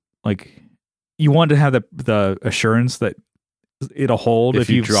you want to have the assurance that it'll hold if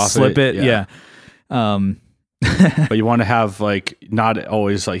you slip it. Yeah. But you want to have not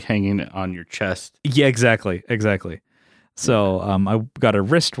always hanging on your chest. Yeah, exactly. So I got a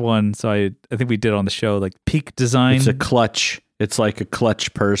wrist one. So I think we did on the show Peak Design. It's a clutch. It's like a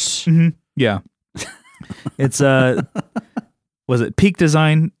clutch purse. Mm-hmm. Yeah. It's was it Peak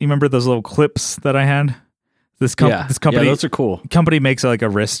Design? You remember those little clips that I had? This company, those are cool. Company makes a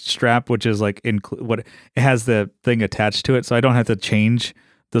wrist strap, which is what it has the thing attached to it, so I don't have to change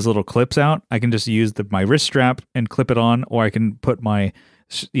those little clips out. I can just use my wrist strap and clip it on, or I can put my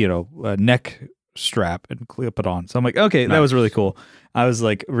neck strap and clip it on. So I'm like, okay, nice. That was really cool. I was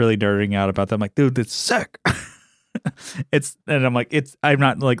really nerding out about that. I'm like, dude, that's sick. And I'm like, I'm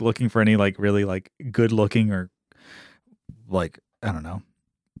not like looking for any like really like good looking or like, I don't know.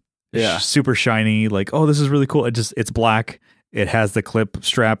 Yeah. Super shiny. Like, oh, this is really cool. It's black. It has the clip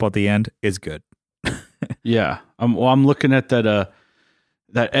strap at the end. It's good. Yeah. I'm looking at that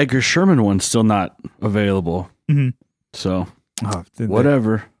Edgar Sherman one's still not available. Mm-hmm. So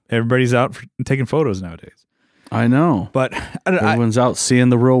whatever. Everybody's out taking photos nowadays. I know. But everyone's out seeing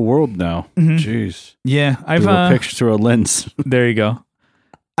the real world now. Mm-hmm. Jeez. Yeah. I've a picture through a lens. There you go.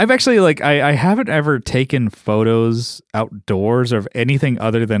 I've actually like I haven't ever taken photos outdoors of anything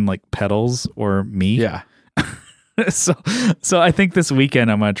other than like pedals or me. Yeah. so I think this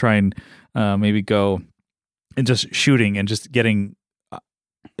weekend I'm gonna try and maybe go and just shooting and just getting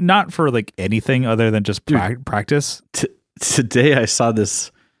not for like anything other than just practice. Today I saw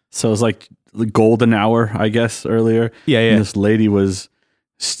this. So it was like the golden hour, I guess, earlier. Yeah. And this lady was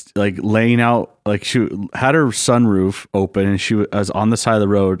like laying out, like she had her sunroof open and she was on the side of the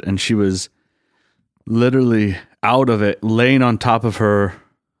road and she was literally out of it, laying on top of her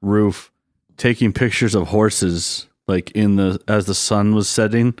roof, taking pictures of horses like as the sun was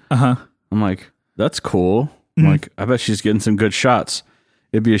setting. Uh-huh. I'm like, that's cool. I'm like, I bet she's getting some good shots.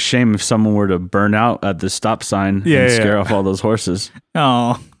 It'd be a shame if someone were to burn out at the stop sign and scare off all those horses.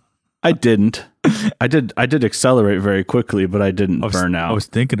 Oh, I didn't. I did accelerate very quickly, but I didn't burn out. I was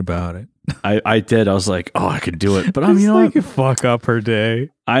thinking about it. I did. I was like, oh, I could do it. But you know what? Fuck up her day.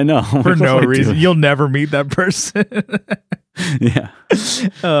 I know. For no reason. You'll never meet that person. Yeah.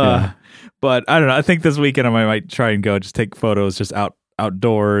 But I don't know. I think this weekend I might try and go just take photos just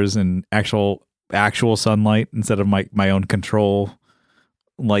outdoors and actual sunlight instead of my own control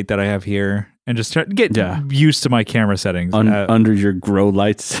light that I have here. And just try to get used to my camera settings. Under your grow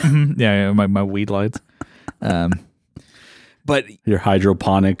lights. Yeah, my weed lights. But your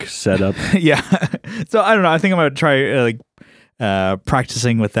hydroponic setup. Yeah. So I don't know. I think I'm going to try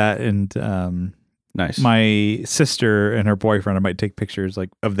practicing with that. And nice. My sister and her boyfriend, I might take pictures like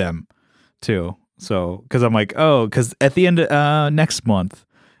of them too. So, because I'm like, because at the end of next month,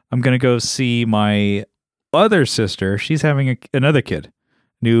 I'm going to go see my other sister. She's having another kid.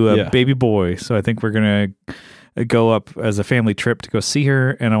 New baby boy. So I think we're going to go up as a family trip to go see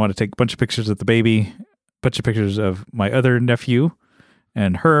her. And I want to take a bunch of pictures of the baby, a bunch of pictures of my other nephew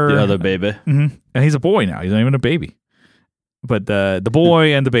and her. The other baby. Mm-hmm. And he's a boy now. He's not even a baby. But the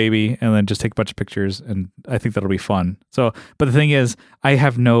boy and the baby, and then just take a bunch of pictures. And I think that'll be fun. So, but the thing is, I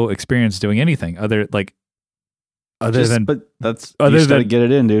have no experience doing anything other than to get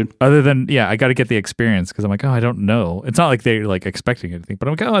it in, dude. Other than, I got to get the experience because I'm like, I don't know. It's not like they're like expecting anything, but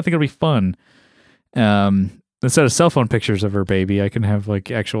I'm like, I think it'll be fun. Instead of cell phone pictures of her baby, I can have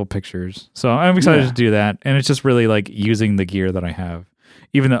like actual pictures. So I'm excited to do that. And it's just really like using the gear that I have,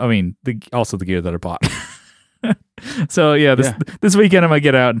 even though, also the gear that I bought. So this weekend I'm going to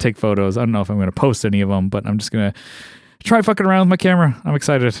get out and take photos. I don't know if I'm going to post any of them, but I'm just going to try fucking around with my camera. I'm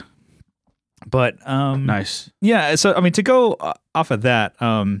excited. But nice. Yeah, so to go off of that,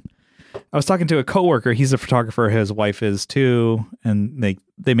 I was talking to a coworker. He's a photographer. His wife is too, and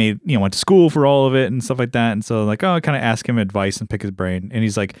they made went to school for all of it and stuff like that. And so I kind of ask him advice and pick his brain. And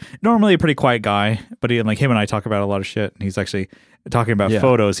he's like normally a pretty quiet guy, but him and I talk about a lot of shit. And he's actually talking about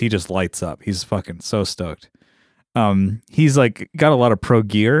photos. He just lights up. He's fucking so stoked. He's got a lot of pro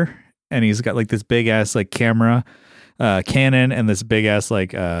gear, and he's got this big ass camera. Canon and this big ass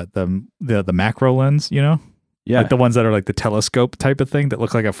the macro lens, like the ones that are like the telescope type of thing that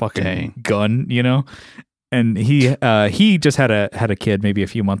look like a fucking gun, And he just had a kid maybe a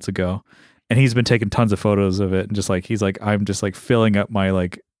few months ago, and he's been taking tons of photos of it, and just he's like, I'm just filling up my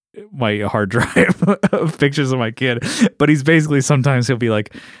my hard drive of pictures of my kid. But he's basically sometimes he'll be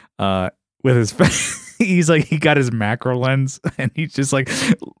with his face, he got his macro lens and he's just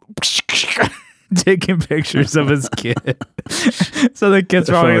taking pictures of his kid. So the kid's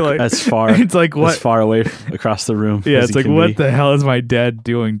probably as far it's what as far away across the room. Yeah, it's what the hell is my dad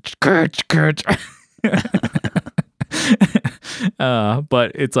doing?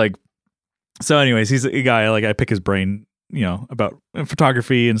 But it's so anyways, he's a guy I pick his brain, about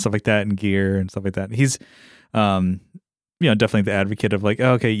photography and stuff like that and gear and stuff like that. He's definitely the advocate of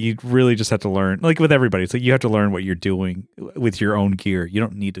okay, you really just have to learn, with everybody. It's you have to learn what you're doing with your own gear. You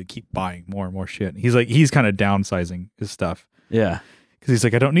don't need to keep buying more and more shit. He's kind of downsizing his stuff. Yeah. Because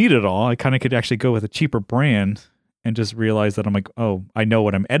he's I don't need it all. I kind of could actually go with a cheaper brand and just realize that I'm I know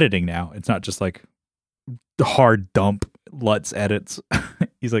what I'm editing now. It's not just the hard dump, let's edits.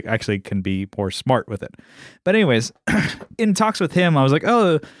 He's actually can be more smart with it. But anyways, in talks with him, I was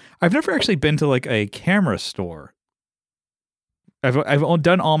I've never actually been to a camera store. I've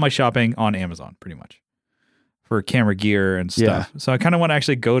done all my shopping on Amazon pretty much for camera gear and stuff. Yeah. So I kind of want to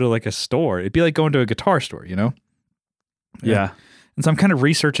actually go to like a store. It'd be like going to a guitar store, you know? Yeah. And so I'm kind of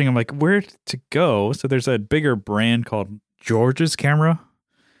researching. I'm like, where to go? So there's a bigger brand called George's Camera.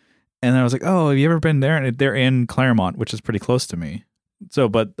 And I was like, oh, have you ever been there? And they're in Claremont, which is pretty close to me. So,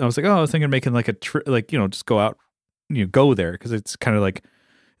 but I was like, oh, I was thinking of making like a trip, like, you know, just go out, you know, go there. Cause it's kind of like,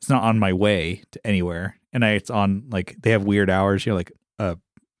 it's not on my way to anywhere. And it's on like, they have weird hours, you know, like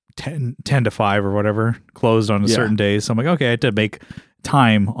 10 to 5 or whatever, closed on a certain day. So I'm like, okay, I had to make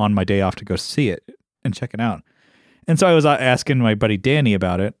time on my day off to go see it and check it out. And so I was asking my buddy Danny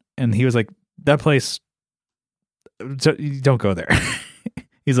about it. And he was like, that place, don't go there.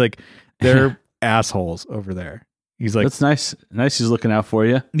 He's like, they're assholes over there. He's like, that's nice. Nice. He's looking out for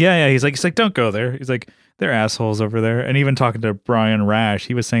you. Yeah. He's like, don't go there. He's like, they're assholes over there. And even talking to Brian Rash,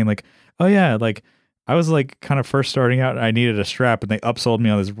 he was saying like, oh yeah, like I was like kind of first starting out. And I needed a strap, and they upsold me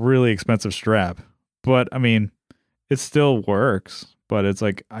on this really expensive strap. But I mean, it still works. But it's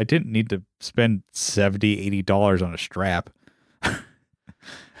like I didn't need to spend $70-$80 on a strap.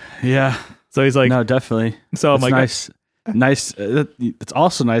 Yeah. So he's like, no, definitely. So I'm like, nice. It's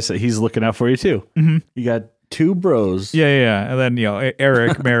also nice that he's looking out for you too. Mm-hmm. You got two bros. Yeah. And then, you know,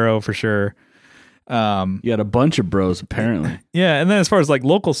 Eric Marrow for sure. You got a bunch of bros apparently. Yeah. And then as far as like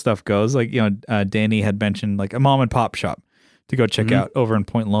local stuff goes, like, you know, Danny had mentioned like a mom and pop shop to go check out over in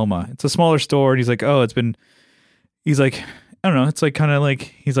Point Loma. It's a smaller store. And he's like, he's like, I don't know. It's like kind of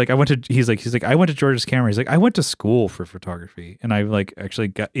like, I went to George's Camera. He's like, I went to school for photography, and I like actually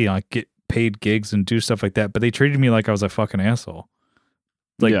got, you know, I get paid gigs and do stuff like that. But they treated me like I was a fucking asshole.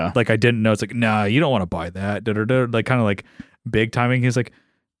 Like I didn't know. It's like, nah, you don't want to buy that. Like kind of like big timing. He's like,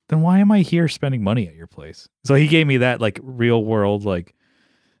 then why am I here spending money at your place? So he gave me that like real world, like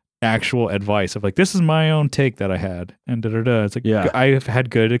actual advice of like, this is my own take that I had. And it's like, I've had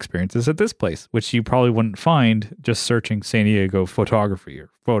good experiences at this place, which you probably wouldn't find just searching San Diego photography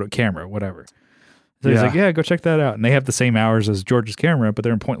or photo camera, whatever. So he's like, yeah, go check that out. And they have the same hours as George's Camera, but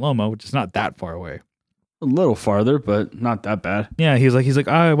they're in Point Loma, which is not that far away. A little farther, but not that bad. Yeah. He's like,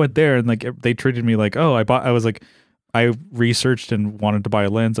 oh, I went there, and like, they treated me like, oh, I researched and wanted to buy a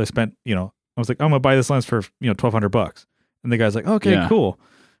lens. I spent, you know, I was like, I'm going to buy this lens for, you know, $1,200. And the guy's like, okay, cool.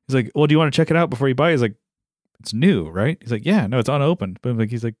 He's like, well, do you want to check it out before you buy it? He's like, it's new, right? He's like, yeah, no, it's unopened. But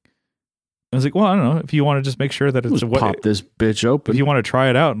like, I was like, well, I don't know. If you want to just make sure that it's what, pop this bitch open. If you want to try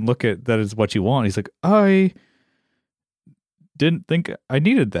it out and look at that is what you want. He's like, I didn't think I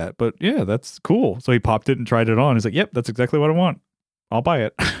needed that, but yeah, that's cool. So he popped it and tried it on. He's like, yep, that's exactly what I want. I'll buy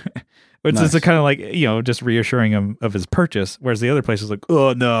it. It's nice. Just kind of like, you know, just reassuring him of his purchase. Whereas the other place is like,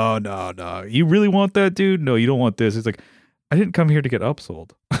 oh, no. You really want that, dude? No, you don't want this. He's like, I didn't come here to get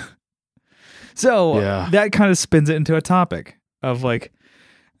upsold. So that kind of spins it into a topic of like,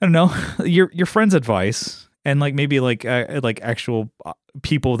 I don't know, your friend's advice, and like maybe like actual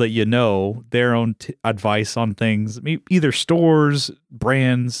people that you know, their own advice on things, either stores,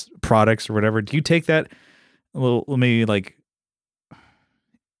 brands, products, or whatever. Do you take that a little,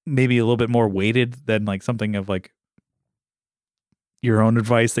 maybe a little bit more weighted than like something of like your own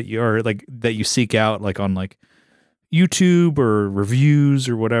advice that you are like that you seek out like on like YouTube or reviews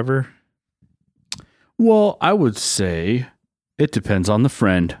or whatever? Well, I would say it depends on the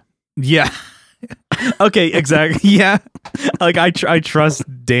friend. Yeah. Okay, exactly. Yeah. Like I trust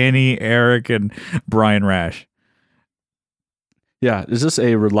Danny, Eric, and Brian Rash. Yeah. Is this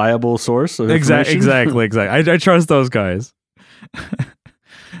a reliable source of information? Exactly. I trust those guys.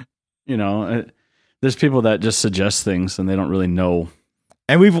 You know, there's people that just suggest things and they don't really know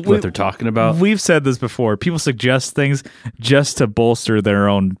and what they're talking about. We've said this before. People suggest things just to bolster their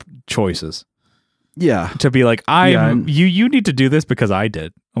own choices. Yeah. To be like, you need to do this because I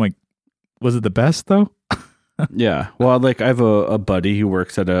did. I'm like, was it the best though? Yeah. Well, like I have a buddy who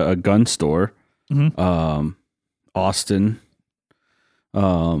works at a gun store, Austin.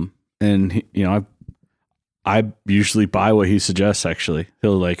 And he, you know, I usually buy what he suggests. Actually,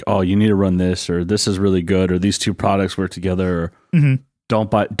 he'll like, oh, you need to run this, or this is really good, or these two products work together, or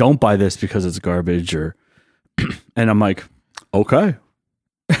don't buy this because it's garbage, or and I'm like, okay,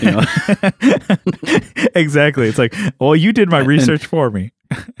 you know? Exactly. It's like, well, you did my research for me.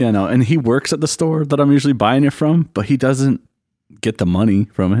 You know, and he works at the store that I'm usually buying it from, but he doesn't get the money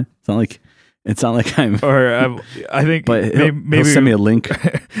from it. It's not like I'm. Or I think, but maybe he'll send me a link.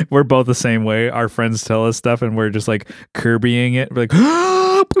 We're both the same way. Our friends tell us stuff, and we're just like Kirbying it. We're like,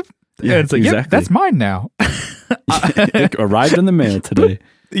 yeah, it's like, exactly. That's mine now. It arrived in the mail today.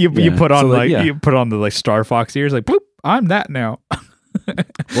 You put on you put on the like Star Fox ears, like, bloop, I'm that now.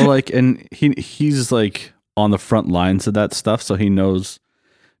 Well, like, and he's like on the front lines of that stuff, so he knows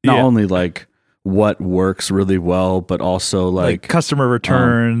not only like what works really well, but also like customer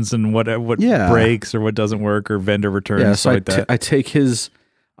returns and what breaks or what doesn't work or vendor returns. Yeah, so like that.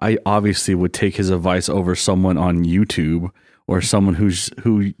 I obviously would take his advice over someone on YouTube or someone who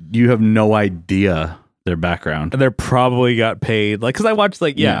you have no idea their background. And they're probably got paid because I watch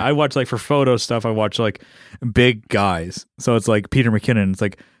I watch for photo stuff. I watch big guys. So it's like Peter McKinnon. It's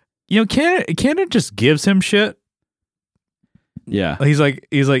like, Canada just gives him shit. Yeah, he's like,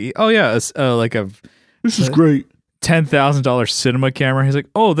 oh yeah, this is great $10,000 cinema camera. He's like,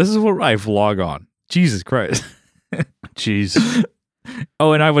 oh, this is what I vlog on. Jesus Christ, jeez.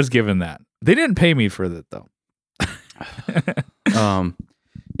 Oh, and I was given that. They didn't pay me for that though.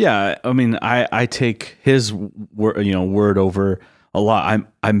 Yeah, I mean, I take his word over a lot.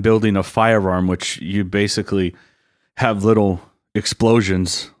 I'm building a firearm which you basically have little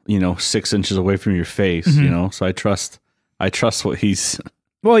explosions, 6 inches away from your face. Mm-hmm. So I trust what he's.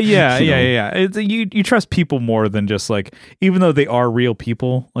 Well, yeah. You trust people more than just even though they are real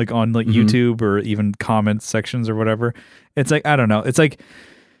people, on mm-hmm. YouTube or even comment sections or whatever. It's I don't know. It's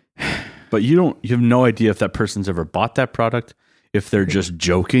but you have no idea if that person's ever bought that product, if they're just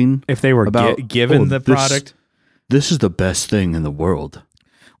joking, if they were given the product. This is the best thing in the world.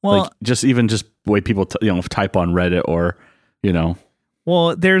 Well, just the way people type on Reddit or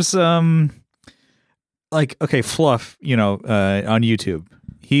Well, there's Fluff, on YouTube.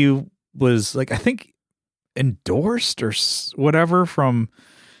 He was I think endorsed or whatever from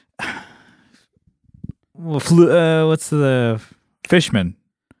what's the Fishman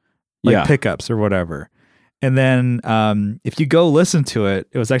pickups or whatever. And then if you go listen to it,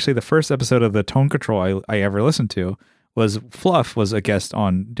 it was actually the first episode of the Tone Control I ever listened to. Was Fluff was a guest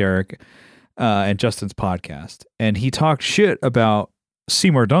on Derek and Justin's podcast, and he talked shit about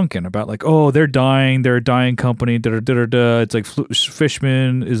Seymour Duncan, about they're a dying company, it's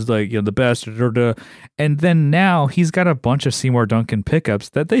Fishman is the best, and then now he's got a bunch of Seymour Duncan pickups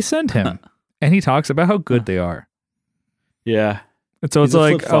that they send him, and he talks about how good they are. Yeah. And so it's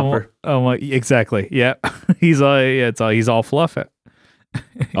exactly. Yeah. He's all fluff it.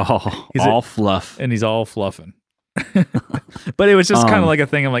 all fluff. And he's all fluffing. But it was just kind of a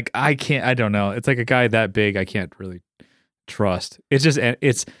thing. I'm I don't know. It's a guy that big, I can't really trust. It's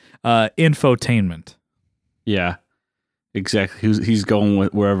infotainment. Yeah. Exactly. He's going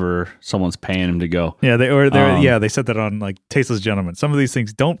with wherever someone's paying him to go. Yeah, they said that on Tasteless Gentlemen. Some of these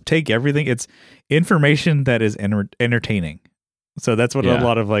things, don't take everything. It's information that is entertaining. So that's what a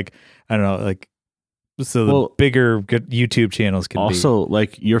lot of I don't know, the bigger YouTube channels can also be.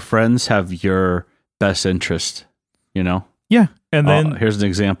 Your friends have your best interest, Yeah. And then here's an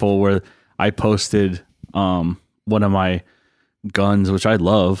example where I posted one of my guns, which I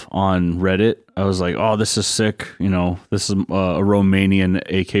love, on Reddit. I was like, oh, this is sick. This is a Romanian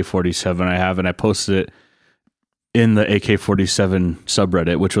AK-47 I have, and I posted it in the AK-47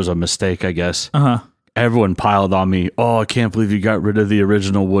 subreddit, which was a mistake, I guess. Uh-huh. Everyone piled on me. Oh, I can't believe you got rid of the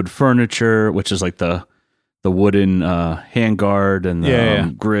original wood furniture, which is the wooden handguard and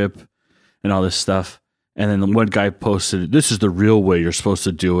the grip and all this stuff. And then one guy posted, "This is the real way you're supposed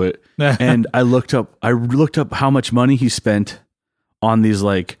to do it." And I looked up how much money he spent on these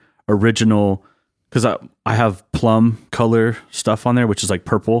original, because I have plum color stuff on there, which is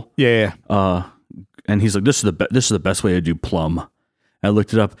purple. Yeah. And he's like, "This is the best way to do plum." I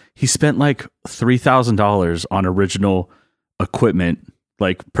looked it up. He spent $3,000 on original equipment,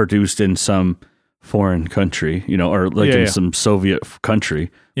 produced in some foreign country, or in some Soviet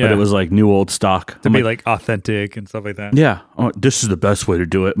country. Yeah. But it was new old stock. To be authentic and stuff like that. Yeah. Oh, this is the best way to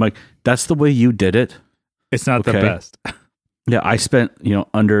do it. I'm like, that's the way you did it. It's not the best. Yeah. I spent,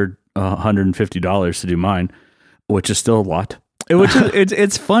 under $150 to do mine, which is still a lot.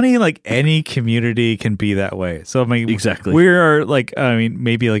 It's funny, any community can be that way. So exactly, we are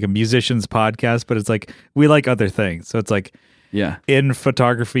maybe a musicians podcast, but it's we like other things. So it's in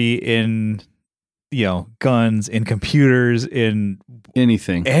photography, in guns, in computers, in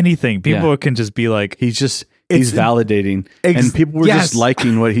anything. People can just be he's validating, and people were just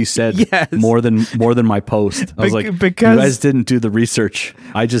liking what he said more than my post. I was because you guys didn't do the research.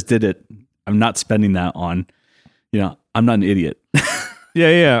 I just did it. I'm not spending that on. I'm not an idiot.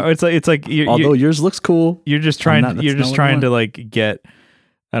 Yeah. It's although yours looks cool. You're just trying to get,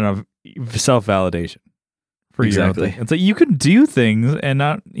 I don't know, self-validation for your own thing. It's you can do things and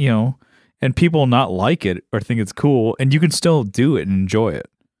not, and people not like it or think it's cool, and you can still do it and enjoy it.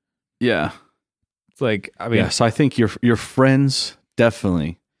 Yeah. It's so I think your friends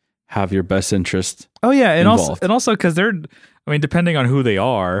definitely have your best interest. Oh yeah. And also because they're, depending on who they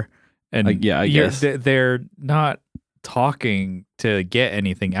are, and I guess they're not talking to get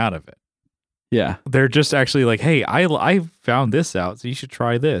anything out of it. Yeah. They're just actually like, hey, I found this out, so you should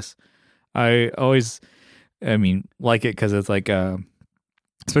try this. I mean, like it because it's like,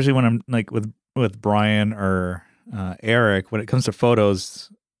 especially when I'm like with Brian or Eric, when it comes to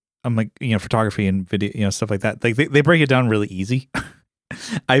photos, I'm like, photography and video, stuff like that. Like they break it down really easy.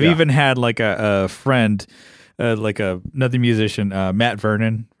 I've even had like a friend, like another musician, Matt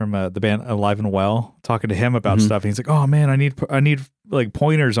Vernon from the band Alive and Well, talking to him about stuff. And he's like, "Oh man, I need like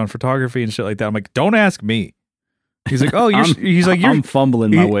pointers on photography and shit like that." I'm like, "Don't ask me." He's like, "Oh, I'm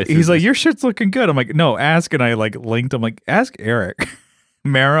fumbling my way through He's this. like, "Your shit's looking good." I'm like, "No, ask." And I like linked. I'm like, "Ask Eric."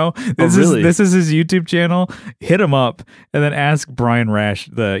 Marrow. This is his YouTube channel. Hit him up and then ask Brian Rash,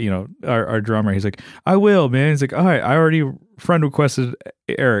 our drummer. He's like, "I will, man." He's like, "All right, I already friend requested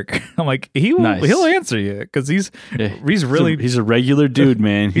Eric." I'm like, he'll answer you because he's a regular dude,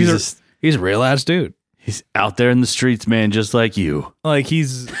 man. He's a real ass dude. He's out there in the streets, man, just like you. Like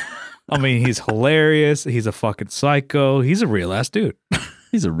he's hilarious. He's a fucking psycho. He's a real ass dude.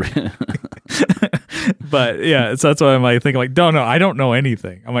 He's a real. But yeah, so that's why I'm like thinking like, no, I don't know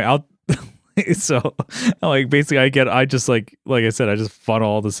anything. I'm like, so I'm like, basically I just like I said, I just funnel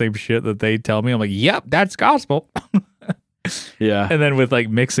all the same shit that they tell me. I'm like, yep, that's gospel. Yeah. And then with like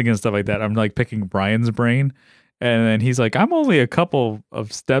mixing and stuff like that, I'm like picking Brian's brain. And then he's like, I'm only a couple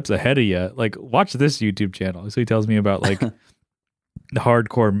of steps ahead of you. Like, watch this YouTube channel. So he tells me about like the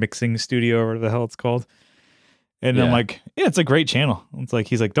Hardcore Mixing Studio or whatever the hell it's called. And I'm like, yeah, it's a great channel. It's like,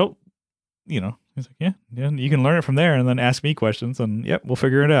 he's like, don't, he's like, yeah, you can learn it from there and then ask me questions and yep, we'll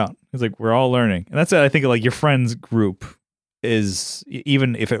figure it out. He's like, we're all learning. And that's it. I think like your friends group is,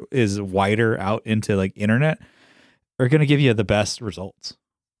 even if it is wider out into like internet, are going to give you the best results.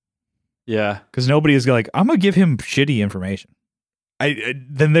 Yeah. Because nobody is like, I'm going to give him shitty information.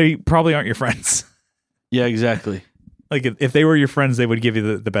 Then they probably aren't your friends. Yeah, exactly. Like if they were your friends, they would give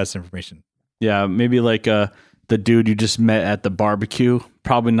you the best information. Yeah, maybe like the dude you just met at the barbecue.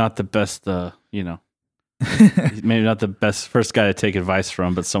 Probably not the best, maybe not the best first guy to take advice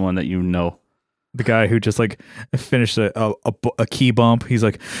from, but someone that you know. The guy who just like finished a key bump. He's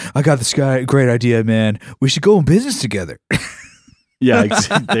like, I got this guy, great idea, man. We should go in business together. Yeah,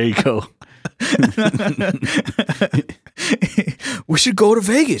 there you go. We should go to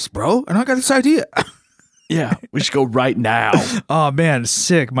Vegas, bro. And I got this idea. Yeah, we should go right now. Oh man,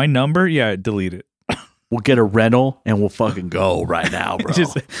 sick. My number? Yeah, delete it. We'll get a rental and we'll fucking go right now, bro.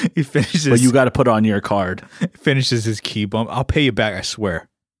 He finishes. But you got to put on your card. Finishes his key bump. I'll pay you back, I swear.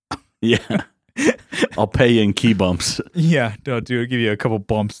 Yeah. I'll pay you in key bumps. Yeah, no, dude, I'll give you a couple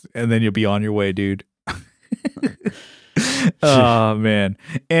bumps and then you'll be on your way, dude. Oh man.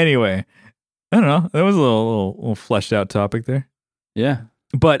 Anyway, I don't know. That was a little fleshed out topic there. Yeah.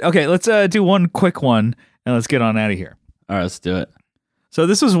 But okay, let's do one quick one and let's get on out of here. All right, let's do it. So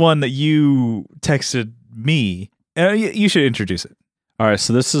this was one that you texted me. You should introduce it. All right,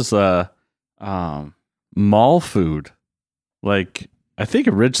 so this is mall food. Like, I think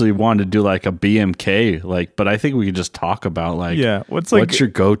originally wanted to do like a BMK, like, but I think we could just talk about like, what's your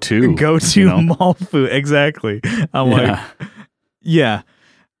go-to mall food? Exactly. I'm like, yeah,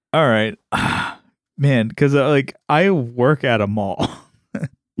 all right, man, because like I work at a mall.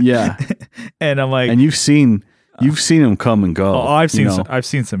 Yeah, and I'm like, and you've seen them come and go. Oh, I've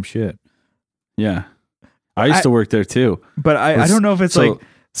seen some shit. Yeah, I used to work there too, but I don't know if it's like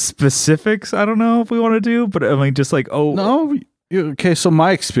specifics. I don't know if we want to do, but I mean, just like no. Okay, so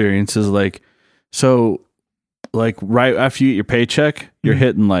my experience is like right after you get your paycheck, you're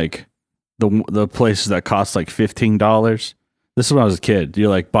hitting like the places that cost like $15. This is when I was a kid. You're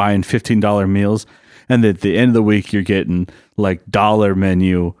like buying $15 meals, and at the end of the week, you're getting like dollar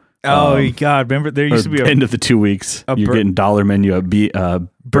menu. Oh God! Remember there used to be end of the 2 weeks. You're getting dollar menu at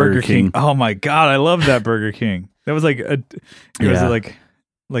Burger King. Oh my God! I love that Burger King. That was like was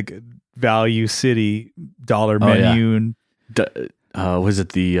like Value City dollar menu and. Was it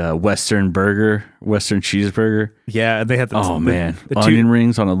the Western cheeseburger? Yeah, they had the onion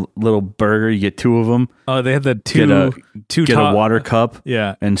rings on a little burger. You get two of them. Oh, they had the get a water cup.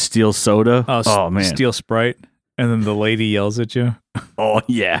 Yeah, and steel soda. Oh man, steel Sprite, and then the lady yells at you. Oh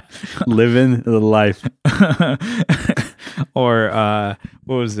yeah, living the life. Or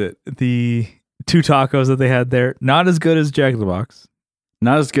what was it? The 2 tacos that they had there, not as good as Jack in the Box.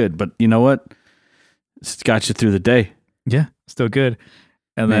 Not as good, but you know what? It's got you through the day. Yeah, still good.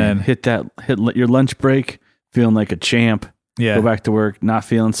 And then hit your lunch break, feeling like a champ. Yeah. Go back to work, not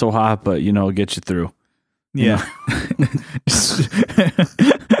feeling so hot, but get you through. Yeah.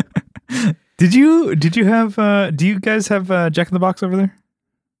 Did you have do you guys have Jack in the Box over there?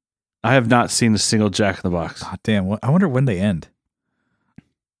 I have not seen a single Jack in the Box. Oh, damn. I wonder when they end.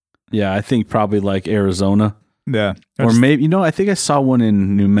 Yeah, I think probably like Arizona. Yeah. Or maybe, I think I saw one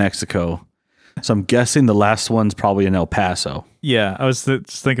in New Mexico. So I'm guessing the last one's probably in El Paso. Yeah, I was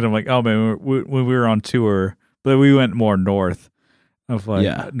just thinking of like, oh man, when we were on tour, but we went more north of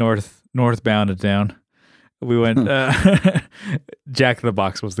like northbound and down. We went Jack in the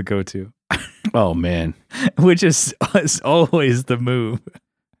Box was the go-to. Oh man, which is always the move.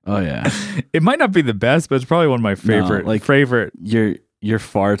 Oh yeah, it might not be the best, but it's probably one of my favorite. Your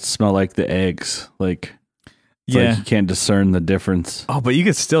farts smell like the eggs, like. Yeah, like you can't discern the difference. Oh, but you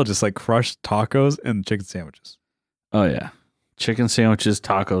could still just like crush tacos and chicken sandwiches. Oh yeah, chicken sandwiches,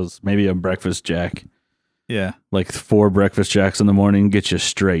 tacos, maybe a breakfast jack. Yeah, like 4 breakfast jacks in the morning get you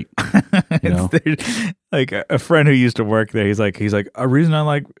straight. Like a friend who used to work there, he's like, a reason I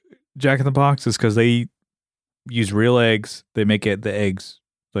like Jack in the Box is because they use real eggs. They make it the eggs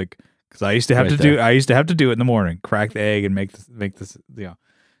like because I used to have to do it in the morning, crack the egg and make the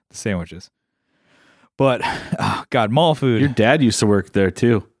sandwiches. But, oh God, mall food. Your dad used to work there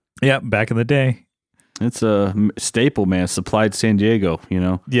too. Yeah, back in the day. It's a staple, man. Supplied San Diego,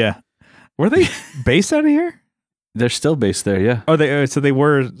 Yeah. Were they based out of here? They're still based there, yeah. Oh, they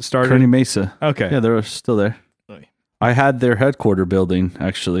were started? Kearny Mesa. Okay. Yeah, they're still there. I had their headquarter building,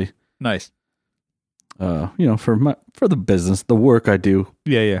 actually. Nice. For the business, the work I do.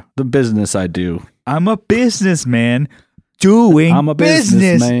 Yeah. The business I do. I'm a businessman. I'm a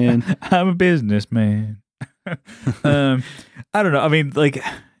businessman. I'm a businessman. I don't know. I mean, like,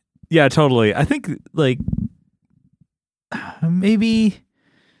 yeah, totally. I think like maybe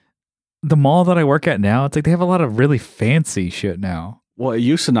the mall that I work at now, it's like they have a lot of really fancy shit now. Well, it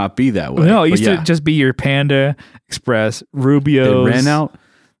used to not be that way. No, it used to just be your Panda Express, Rubio's.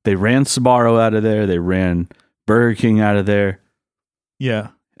 They ran Sbarro out of there. They ran Burger King out of there. Yeah.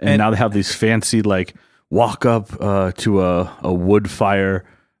 And now they have these fancy like walk up to a wood fire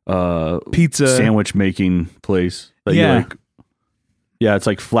pizza sandwich making place. Yeah, it's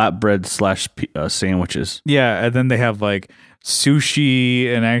like flatbread / sandwiches. Yeah, and then they have like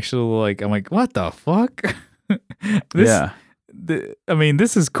sushi and actual like I'm like, what the fuck? I mean,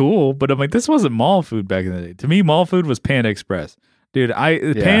 this is cool, but I'm like, this wasn't mall food back in the day. To me, mall food was Panda Express, dude.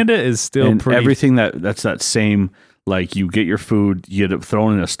 Panda is still and pretty. Everything that's that same. Like you get your food, you get it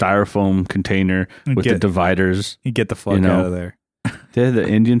thrown in a styrofoam container with the dividers. You get the fuck out of there. They had the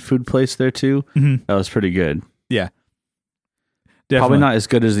Indian food place there too. Mm-hmm. That was pretty good. Yeah. Definitely. Probably not as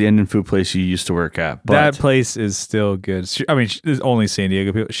good as the Indian food place you used to work at. But that place is still good. I mean, there's only San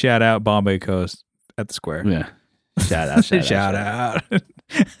Diego people. Shout out Bombay Coast at the Square. Yeah. Shout out.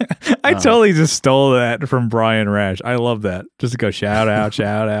 I totally just stole that from Brian Rash. I love that. Just to go shout out,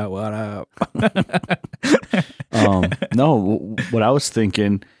 what up? No, what I was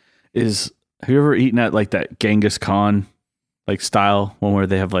thinking is, have you ever eaten at like that Genghis Khan like style one where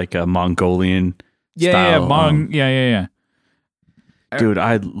they have like a Mongolian style? Yeah. Dude,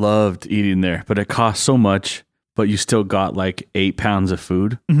 I loved eating there, but it cost so much, but you still got like 8 pounds of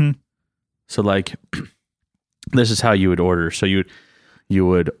food. Mm-hmm. So like, this is how you would order. So you'd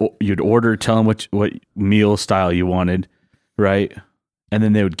order, tell them what meal style you wanted, right? And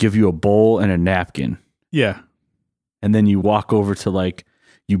then they would give you a bowl and a napkin. Yeah. And then you walk over to like,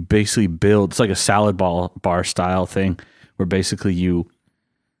 you basically build, it's like a salad bar style thing where basically you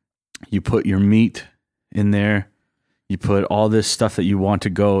put your meat in there. You put all this stuff that you want to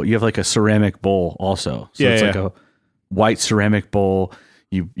go. You have like a ceramic bowl also. So it's like a white ceramic bowl.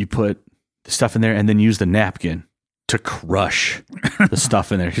 You put the stuff in there and then use the napkin to crush the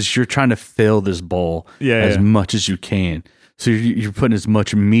stuff in there because you're trying to fill this bowl as much as you can. So you're putting as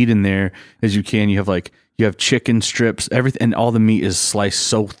much meat in there as you can. You have chicken strips, everything, and all the meat is sliced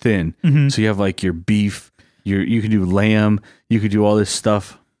so thin. Mm-hmm. So you have like your beef, you can do lamb, you could do all this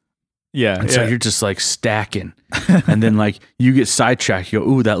stuff. Yeah. And so you're just like stacking. And then like you get sidetracked. You go,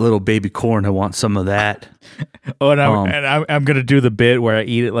 ooh, that little baby corn, I want some of that. Oh, and I'm going to do the bit where I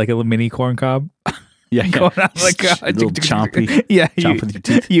eat it like a mini corn cob. Yeah. Going out like a little chompy. Yeah. Chomp with your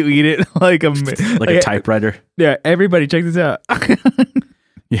teeth. You eat it like a typewriter. Yeah. Everybody check this out.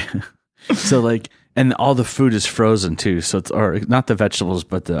 Yeah. So like, and all the food is frozen too. So or not the vegetables,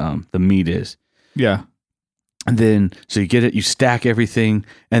 but the meat is. Yeah. And then, so you get it, you stack everything,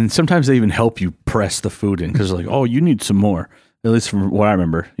 and sometimes they even help you press the food in because they're like, oh, you need some more. At least from what I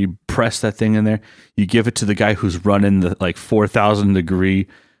remember. You press that thing in there, you give it to the guy who's running the like 4,000 degree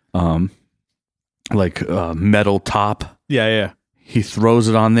metal top. Yeah. He throws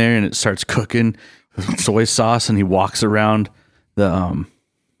it on there and it starts cooking with soy sauce, and he walks around the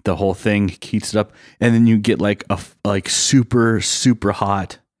whole thing, heats it up, and then you get like a super, super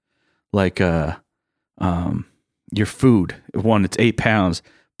hot, like your food. One, it's 8 pounds,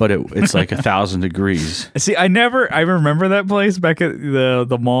 but it's like 1,000 degrees. See, I remember that place back at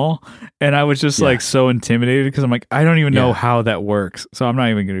the mall, and I was just like so intimidated because I'm like, I don't even know how that works, so I'm not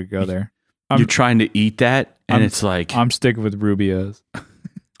even going to go there. You're trying to eat that, and it's like I'm sticking with Rubio's.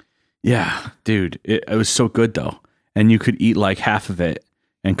 Yeah, dude, it was so good though, and you could eat like half of it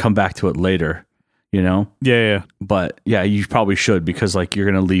and come back to it later. You know? Yeah. But yeah, you probably should, because like you're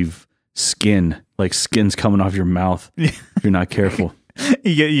gonna leave skin's coming off your mouth if you're not careful.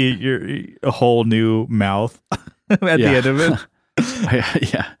 You get you're a whole new mouth at the end of it.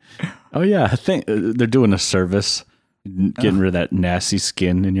 Yeah. Oh yeah, I think they're doing a service, getting rid of that nasty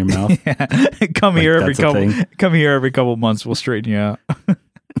skin in your mouth. Come here every couple months. We'll straighten you out.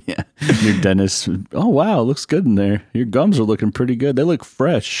 Yeah, your dentist. Oh wow, it looks good in there. Your gums are looking pretty good. They look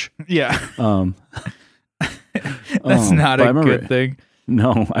fresh. Yeah. That's not a good thing.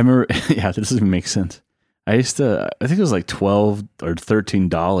 No, I remember. Yeah, this doesn't make sense. I think it was like $12 or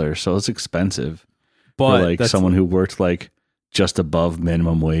 $13, so it's expensive. But for like someone who worked like just above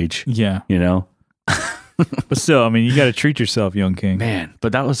minimum wage. Yeah, you know. But still, I mean, you got to treat yourself, young king. Man,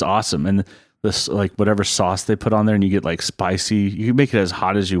 but that was awesome, and this like whatever sauce they put on there, and you get like spicy. You can make it as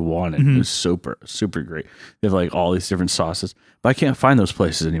hot as you want. It was super, super great. They have like all these different sauces, but I can't find those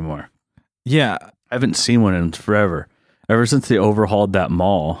places anymore. Yeah, I haven't seen one in forever. Ever since they overhauled that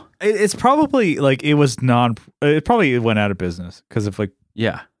mall. It's probably like it probably went out of business because of like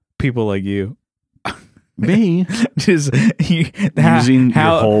people like you. Me just using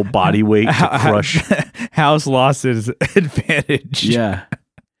your whole body weight to crush. House lost its advantage. Yeah.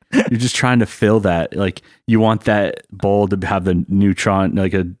 You're just trying to fill that. Like you want that bowl to have the neutron,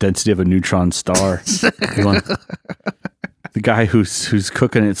 like a density of a neutron star. You want the guy who's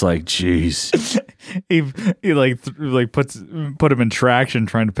cooking it's like, geez. He put him in traction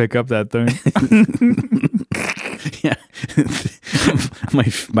trying to pick up that thing. Yeah.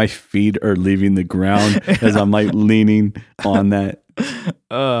 my feet are leaving the ground as I'm like leaning on that.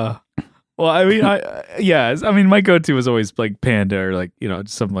 Well, I mean, I mean, my go-to was always like Panda or like, you know,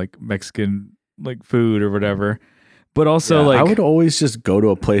 some like Mexican like food or whatever. But also like I would always just go to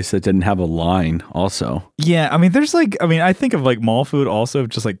a place that didn't have a line also. Yeah, I mean, there's like, I mean, I think of like mall food also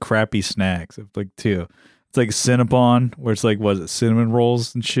just like crappy snacks of like too. It's like Cinnabon, where it's like, was it cinnamon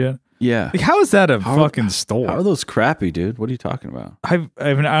rolls and shit? Yeah. Like, how is that a fucking store? How are those crappy, dude? What are you talking about? I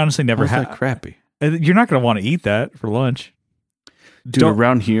honestly never had that crappy. You're not going to want to eat that for lunch. Dude,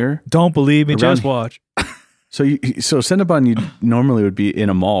 around here? Don't believe me, just watch. So Cinnabon you normally would be in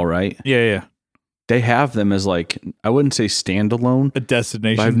a mall, right? Yeah. They have them as like, I wouldn't say standalone. A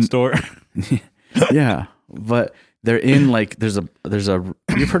destination store. Yeah. But they're in like, there's a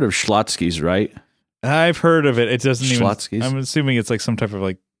you've heard of Schlotzsky's, right? I've heard of it. It doesn't Schlotzsky's? even, I'm assuming it's like some type of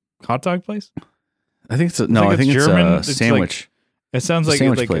like hot dog place. I think it's German. It's a sandwich. It sounds like a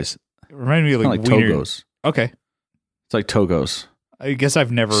sandwich place. It reminds me of like Togo's. Okay. It's like Togo's. I guess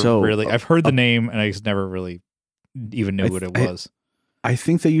I've never I've heard the name and I just never really even knew what it was. I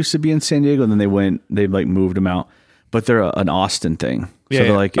think they used to be in San Diego and then they like moved them out, but they're an Austin thing. So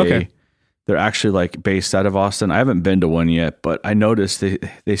they're like they're actually like based out of Austin. I haven't been to one yet, but I noticed they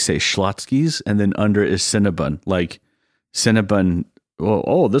say Schlotzsky's and then under it is Cinnabon. Like Cinnabon,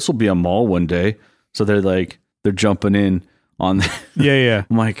 this will be a mall one day. So they're jumping in on that. Yeah.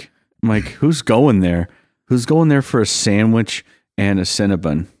 I'm like, who's going there? Who's going there for a sandwich and a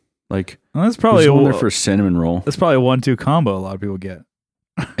Cinnabon? Like, that's probably going there for a cinnamon roll. That's probably a 1-2 combo a lot of people get.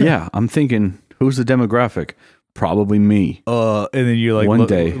 Yeah, I'm thinking, who's the demographic? Probably me. And then you like one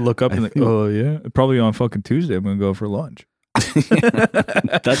day look up and like, oh yeah, probably on fucking Tuesday I'm gonna go for lunch.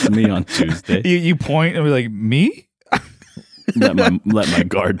 That's me on Tuesday. You point and be like, me? let my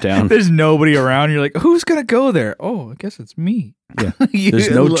guard down. There's nobody around. You're like, who's gonna go there? Oh, I guess it's me. Yeah.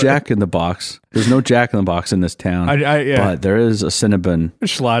 There's no Jack in the Box. There's no Jack in the Box in this town. But there is a Cinnabon.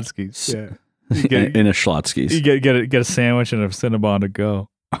 Schlotzsky's. Yeah. In a Schlotzsky's. You get a sandwich and a Cinnabon to go.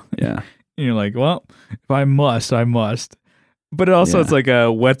 Yeah. And you're like, well, if I must. But also it's like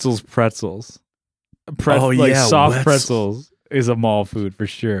Wetzel's pretzels. Soft Wetzel. pretzels is a mall food for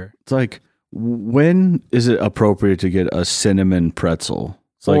sure. It's like, when is it appropriate to get a cinnamon pretzel?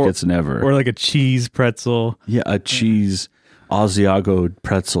 It's like it's never. Or like a cheese pretzel. Yeah, a cheese Asiago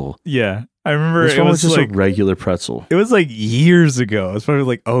pretzel. Yeah. I remember it was just like a regular pretzel. It was like years ago. It was probably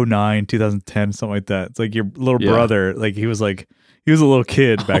like 2009, 2010, something like that. It's like your little brother, like he was a little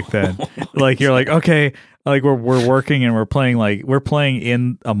kid back then. Like you're like, okay, like we're working and we're playing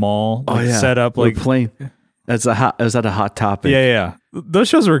in a mall, set up like we're playing. Is that a Hot Topic? Yeah. Those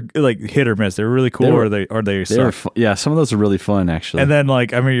shows were like hit or miss. They were really cool, or they sucked. Yeah, some of those are really fun actually. And then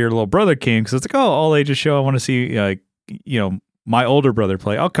like I remember your little brother came because it's like, oh, all ages show. I want to see like my older brother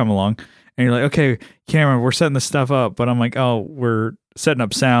play. I'll come along. And you're like, okay, Cameron, we're setting this stuff up. But I'm like, oh, we're setting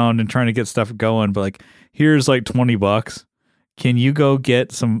up sound and trying to get stuff going. But like, here's like $20. Can you go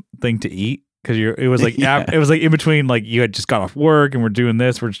get something to eat? Because it was like it was like in between, like you had just got off work and we're doing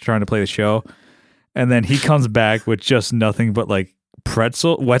this. We're just trying to play the show. And then he comes back with just nothing but like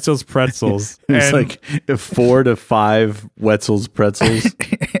Wetzel's pretzels. It's like 4 to 5 Wetzel's pretzels.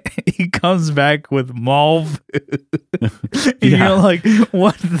 He comes back with mall food. And you're like,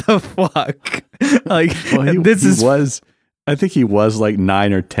 what the fuck? Like, I think he was like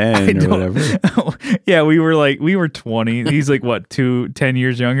 9 or 10 or whatever. Yeah, we were 20. He's like, what, 10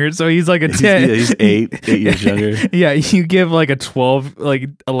 years younger? So he's like a 10. He's 8 years younger. Yeah, you give like a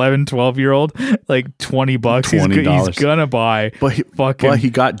 11, 12-year-old like $20. $20. He's gonna buy. But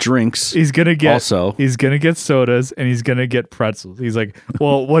he got drinks. He's gonna get sodas and he's gonna get pretzels. He's like,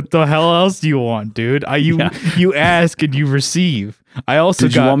 well, what the hell else do you want, dude? You ask and you receive. I also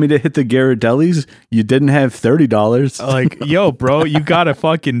Did you want me to hit the Ghirardellis? You didn't have $30. Like, yo, bro, you gotta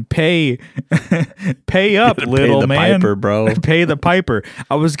fucking pay up, little pay the man. Piper, bro. Pay the piper.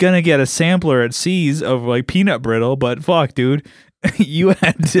 I was gonna get a sampler at C's of like peanut brittle, but fuck, dude, you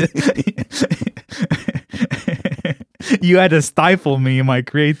had to stifle me in my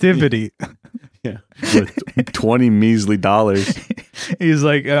creativity. Yeah, with 20 measly dollars. He's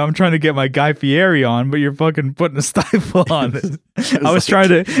like, I'm trying to get my Guy Fieri on, but you're fucking putting a stifle on it. I was trying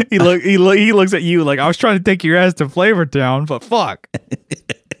to. He looks at you like I was trying to take your ass to Flavor Town, but fuck.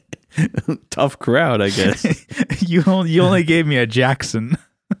 Tough crowd, I guess. You only gave me a Jackson.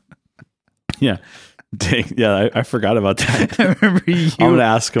 Yeah. Dang, yeah, I forgot about that. I remember I'm gonna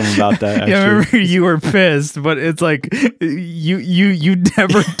ask him about that. Yeah, I remember you were pissed, but it's like you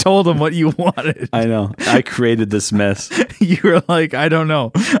never told him what you wanted. I know. I created this mess. You were like, I don't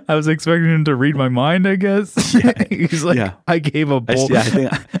know. I was expecting him to read my mind, I guess. Yeah. He's like, yeah. I gave a bowl.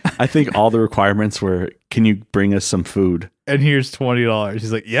 I think all the requirements were, can you bring us some food? And here's $20.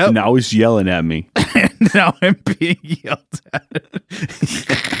 He's like, yep. Now he's yelling at me. Now I'm being yelled at.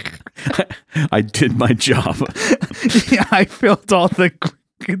 I did my job. Yeah, I filled all the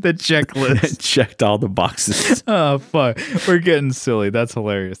checklist. Checked all the boxes. Oh, fuck. We're getting silly. That's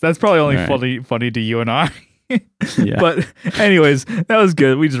hilarious. That's probably only funny to you and I. Yeah. But anyways, that was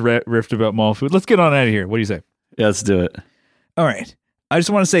good. We just riffed about mall food. Let's get on out of here. What do you say? Yeah, let's do it. All right. I just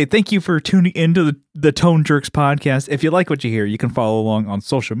want to say thank you for tuning into the Tone Jerks podcast. If you like what you hear, you can follow along on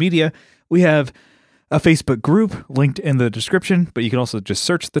social media. We have a Facebook group linked in the description, but you can also just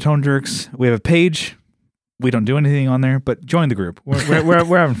search the Tone Jerks. We have a page. We don't do anything on there, but join the group.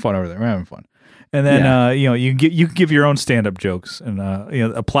 We're having fun over there. We're having fun. And then you can give your own stand-up jokes and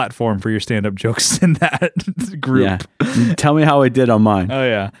a platform for your stand-up jokes in that group. Yeah. Tell me how I did on mine. Oh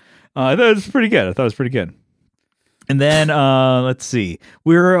yeah, that was pretty good. I thought it was pretty good. And then let's see.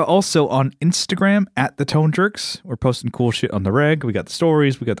 We're also on Instagram at the Tone Jerks. We're posting cool shit on the reg. We got the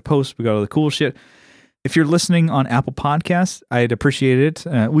stories. We got the posts. We got all the cool shit. If you're listening on Apple Podcasts, I'd appreciate it.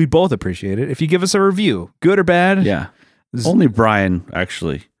 We both appreciate it. If you give us a review, good or bad. Yeah. Only Brian,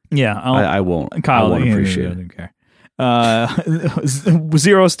 actually. Yeah. I won't. Kyle, I won't appreciate it. Okay.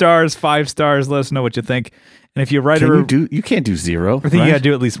 0 stars, 5 stars. Let us know what you think. And if you write you can't do 0. I think you got to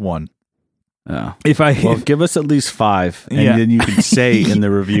do at least 1. Oh. Well, give us at least 5, and then you can say in the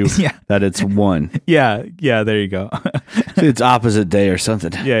review that it's 1. Yeah. There you go. It's opposite day or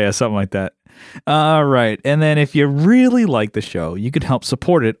something. Yeah, something like that. All right. And then if you really like the show, you can help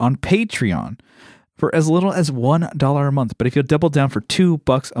support it on Patreon for as little as $1 a month. But if you double down for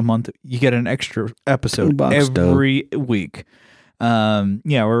 $2 a month, you get an extra episode every week.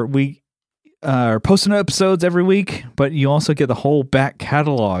 We are posting episodes every week, but you also get the whole back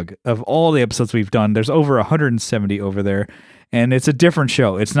catalog of all the episodes we've done. There's over 170 over there, and it's a different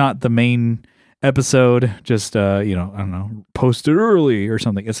show. It's not the main episode, just I don't know, posted early or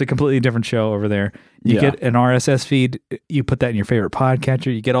something. It's a completely different show over there. You get an RSS feed. You put that in your favorite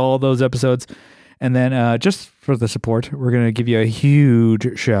podcatcher. You get all those episodes. And then just for the support, we're going to give you a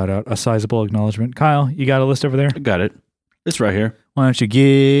huge shout out, a sizable acknowledgement. Kyle, you got a list over there? I got it. It's right here. Why don't you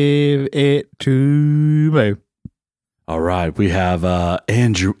give it to me? All right. We have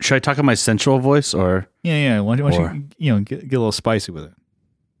Andrew. Should I talk in my sensual voice or? Yeah. Why don't you get a little spicy with it?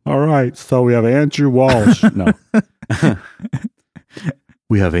 All right. So we have Andrew Walsh. No.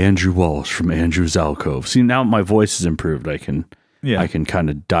 We have Andrew Walsh from Andrew's Alcove. See, now my voice is improved. I can kind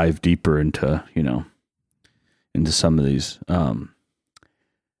of dive deeper into some of these.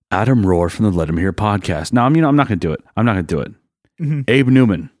 Adam Rohr from the Let Him Hear podcast. Now, I'm not going to do it. Mm-hmm. Abe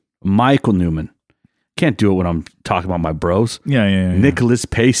Newman, Michael Newman. Can't do it when I'm talking about my bros. Yeah. Nicholas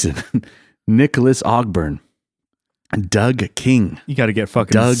Payson, Nicholas Ogburn, Doug King. You got to get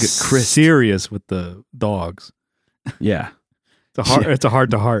fucking Doug Christ. serious with the dogs. Yeah. It's a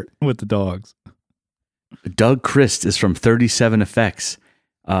heart to heart with the dogs. Doug Christ is from 37 Effects.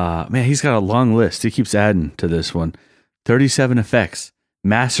 Man, he's got a long list. He keeps adding to this one. 37 Effects.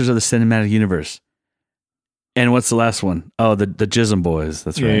 Masters of the Cinematic Universe. And what's the last one? Oh, the Jism Boys.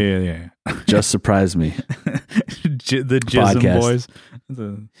 That's right. Yeah. Just Surprise Me. The Jism Boys.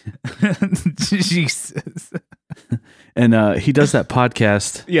 Jesus. And he does that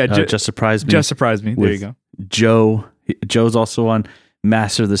podcast. Yeah, Just Surprise Me. Just Surprise Me. There you go. Joe. Joe's also on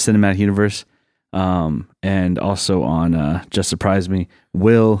Master of the Cinematic Universe. And also on Just Surprise Me.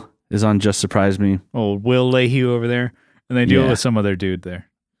 Will is on Just Surprise Me. Oh, Will Leahy over there. And they do it with some other dude there.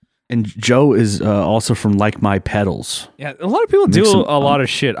 And Joe is also from Like My Pedals. Yeah, a lot of people do a lot of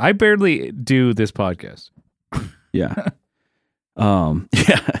shit. I barely do this podcast. Yeah.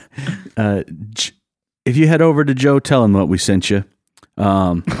 If you head over to Joe, tell him what we sent you. We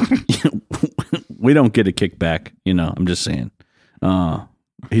don't get a kickback, I'm just saying.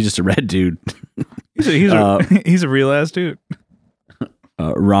 He's just a red dude. He's a real ass dude.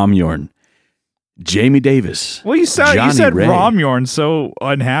 Romyorn. Jamie Davis. Well, you said Ray. Romyorn so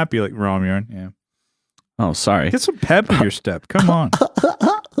unhappy, like Romyorn. Yeah. Oh, sorry. Get some pep in your step. Come on.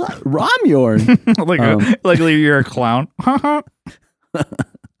 Romyorn. like you're a clown.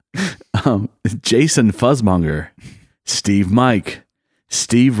 Jason Fuzzmonger. Steve Mike.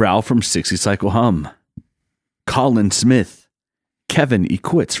 Steve Ralph from 60 Cycle Hum. Colin Smith. Kevin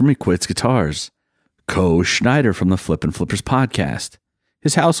Equits from Equits Guitars. Co Schneider from the Flippin' Flippers podcast.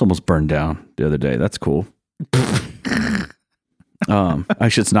 His house almost burned down the other day. That's cool.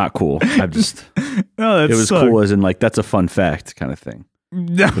 Actually, it's not cool. It was cool as in like, that's a fun fact kind of thing.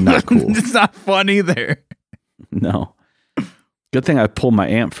 No, but not cool. It's not fun either. No. Good thing I pulled my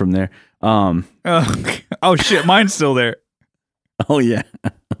amp from there. Oh shit, mine's still there. Oh yeah.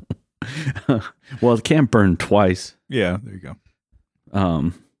 Well, it can't burn twice. Yeah, there you go.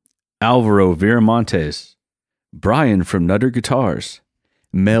 Alvaro Viramontes. Brian from Nutter Guitars.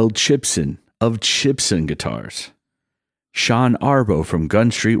 Mel Chipson of Chipson Guitars. Sean Arbo from Gun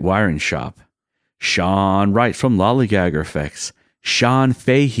Street Wiring Shop. Sean Wright from Lollygagger Effects. Sean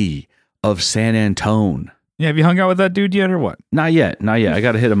Fahey of San Antone. Yeah, have you hung out with that dude yet or what? Not yet. I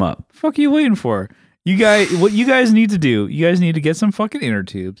got to hit him up. Fuck are you waiting for? What you guys need to do, you guys need to get some fucking inner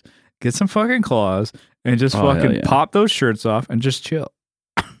tubes, get some fucking claws, and just pop those shirts off and just chill.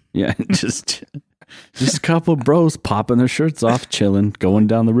 Yeah, just a couple of bros popping their shirts off, chilling, going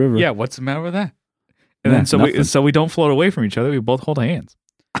down the river. Yeah, what's the matter with that? And then so we don't float away from each other. We both hold hands.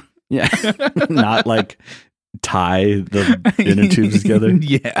 Yeah, not like tie the inner tubes together.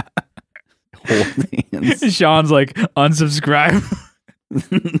 Yeah, hold hands. Sean's like unsubscribe.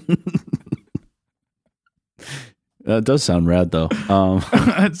 That does sound rad though.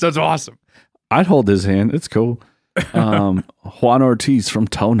 That's awesome. I'd hold his hand. It's cool. Juan Ortiz from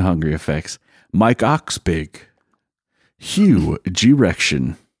Tone Hungry Effects. Mike Oxbig. Hugh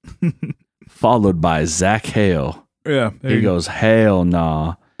G-Rection. Followed by Zach Hale. Yeah. He goes, hell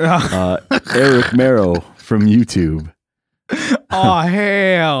nah. Eric Merrow from YouTube. Oh,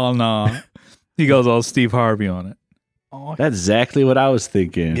 hell nah. He goes all Steve Harvey on it. Oh, that's exactly what I was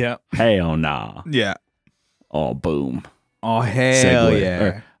thinking. Yeah. Hell nah. Yeah. Oh, boom. Oh, hell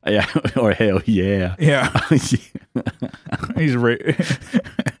Segue. yeah. Or hell yeah. Yeah. He's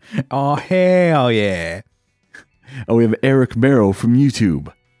oh, hell yeah. Oh, we have Eric Merrow from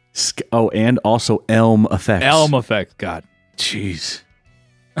YouTube. And also Elm Effects. Elm Effects, God. Jeez.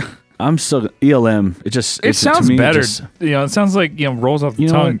 I'm so ELM. It sounds better. It sounds like rolls off the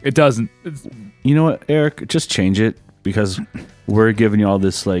tongue. It doesn't. You know what, Eric? Just change it because we're giving you all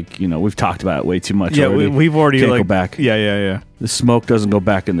this we've talked about it way too much. Yeah, already. we've already Can't go back. Yeah. The smoke doesn't go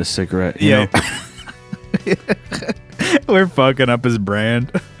back in the cigarette. You know? We're fucking up his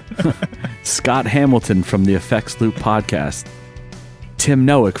brand. Scott Hamilton from the Effects Loop podcast. Tim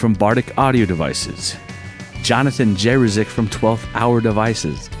Nowick from Bardic Audio Devices. Jonathan Jerezik from 12th Hour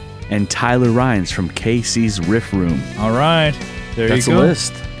Devices. And Tyler Rhines from KC's Riff Room. All right. That's you go. The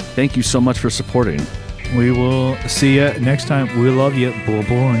list. Thank you so much for supporting. We will see you next time. We love you. Boy.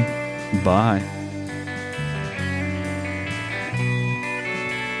 Bye.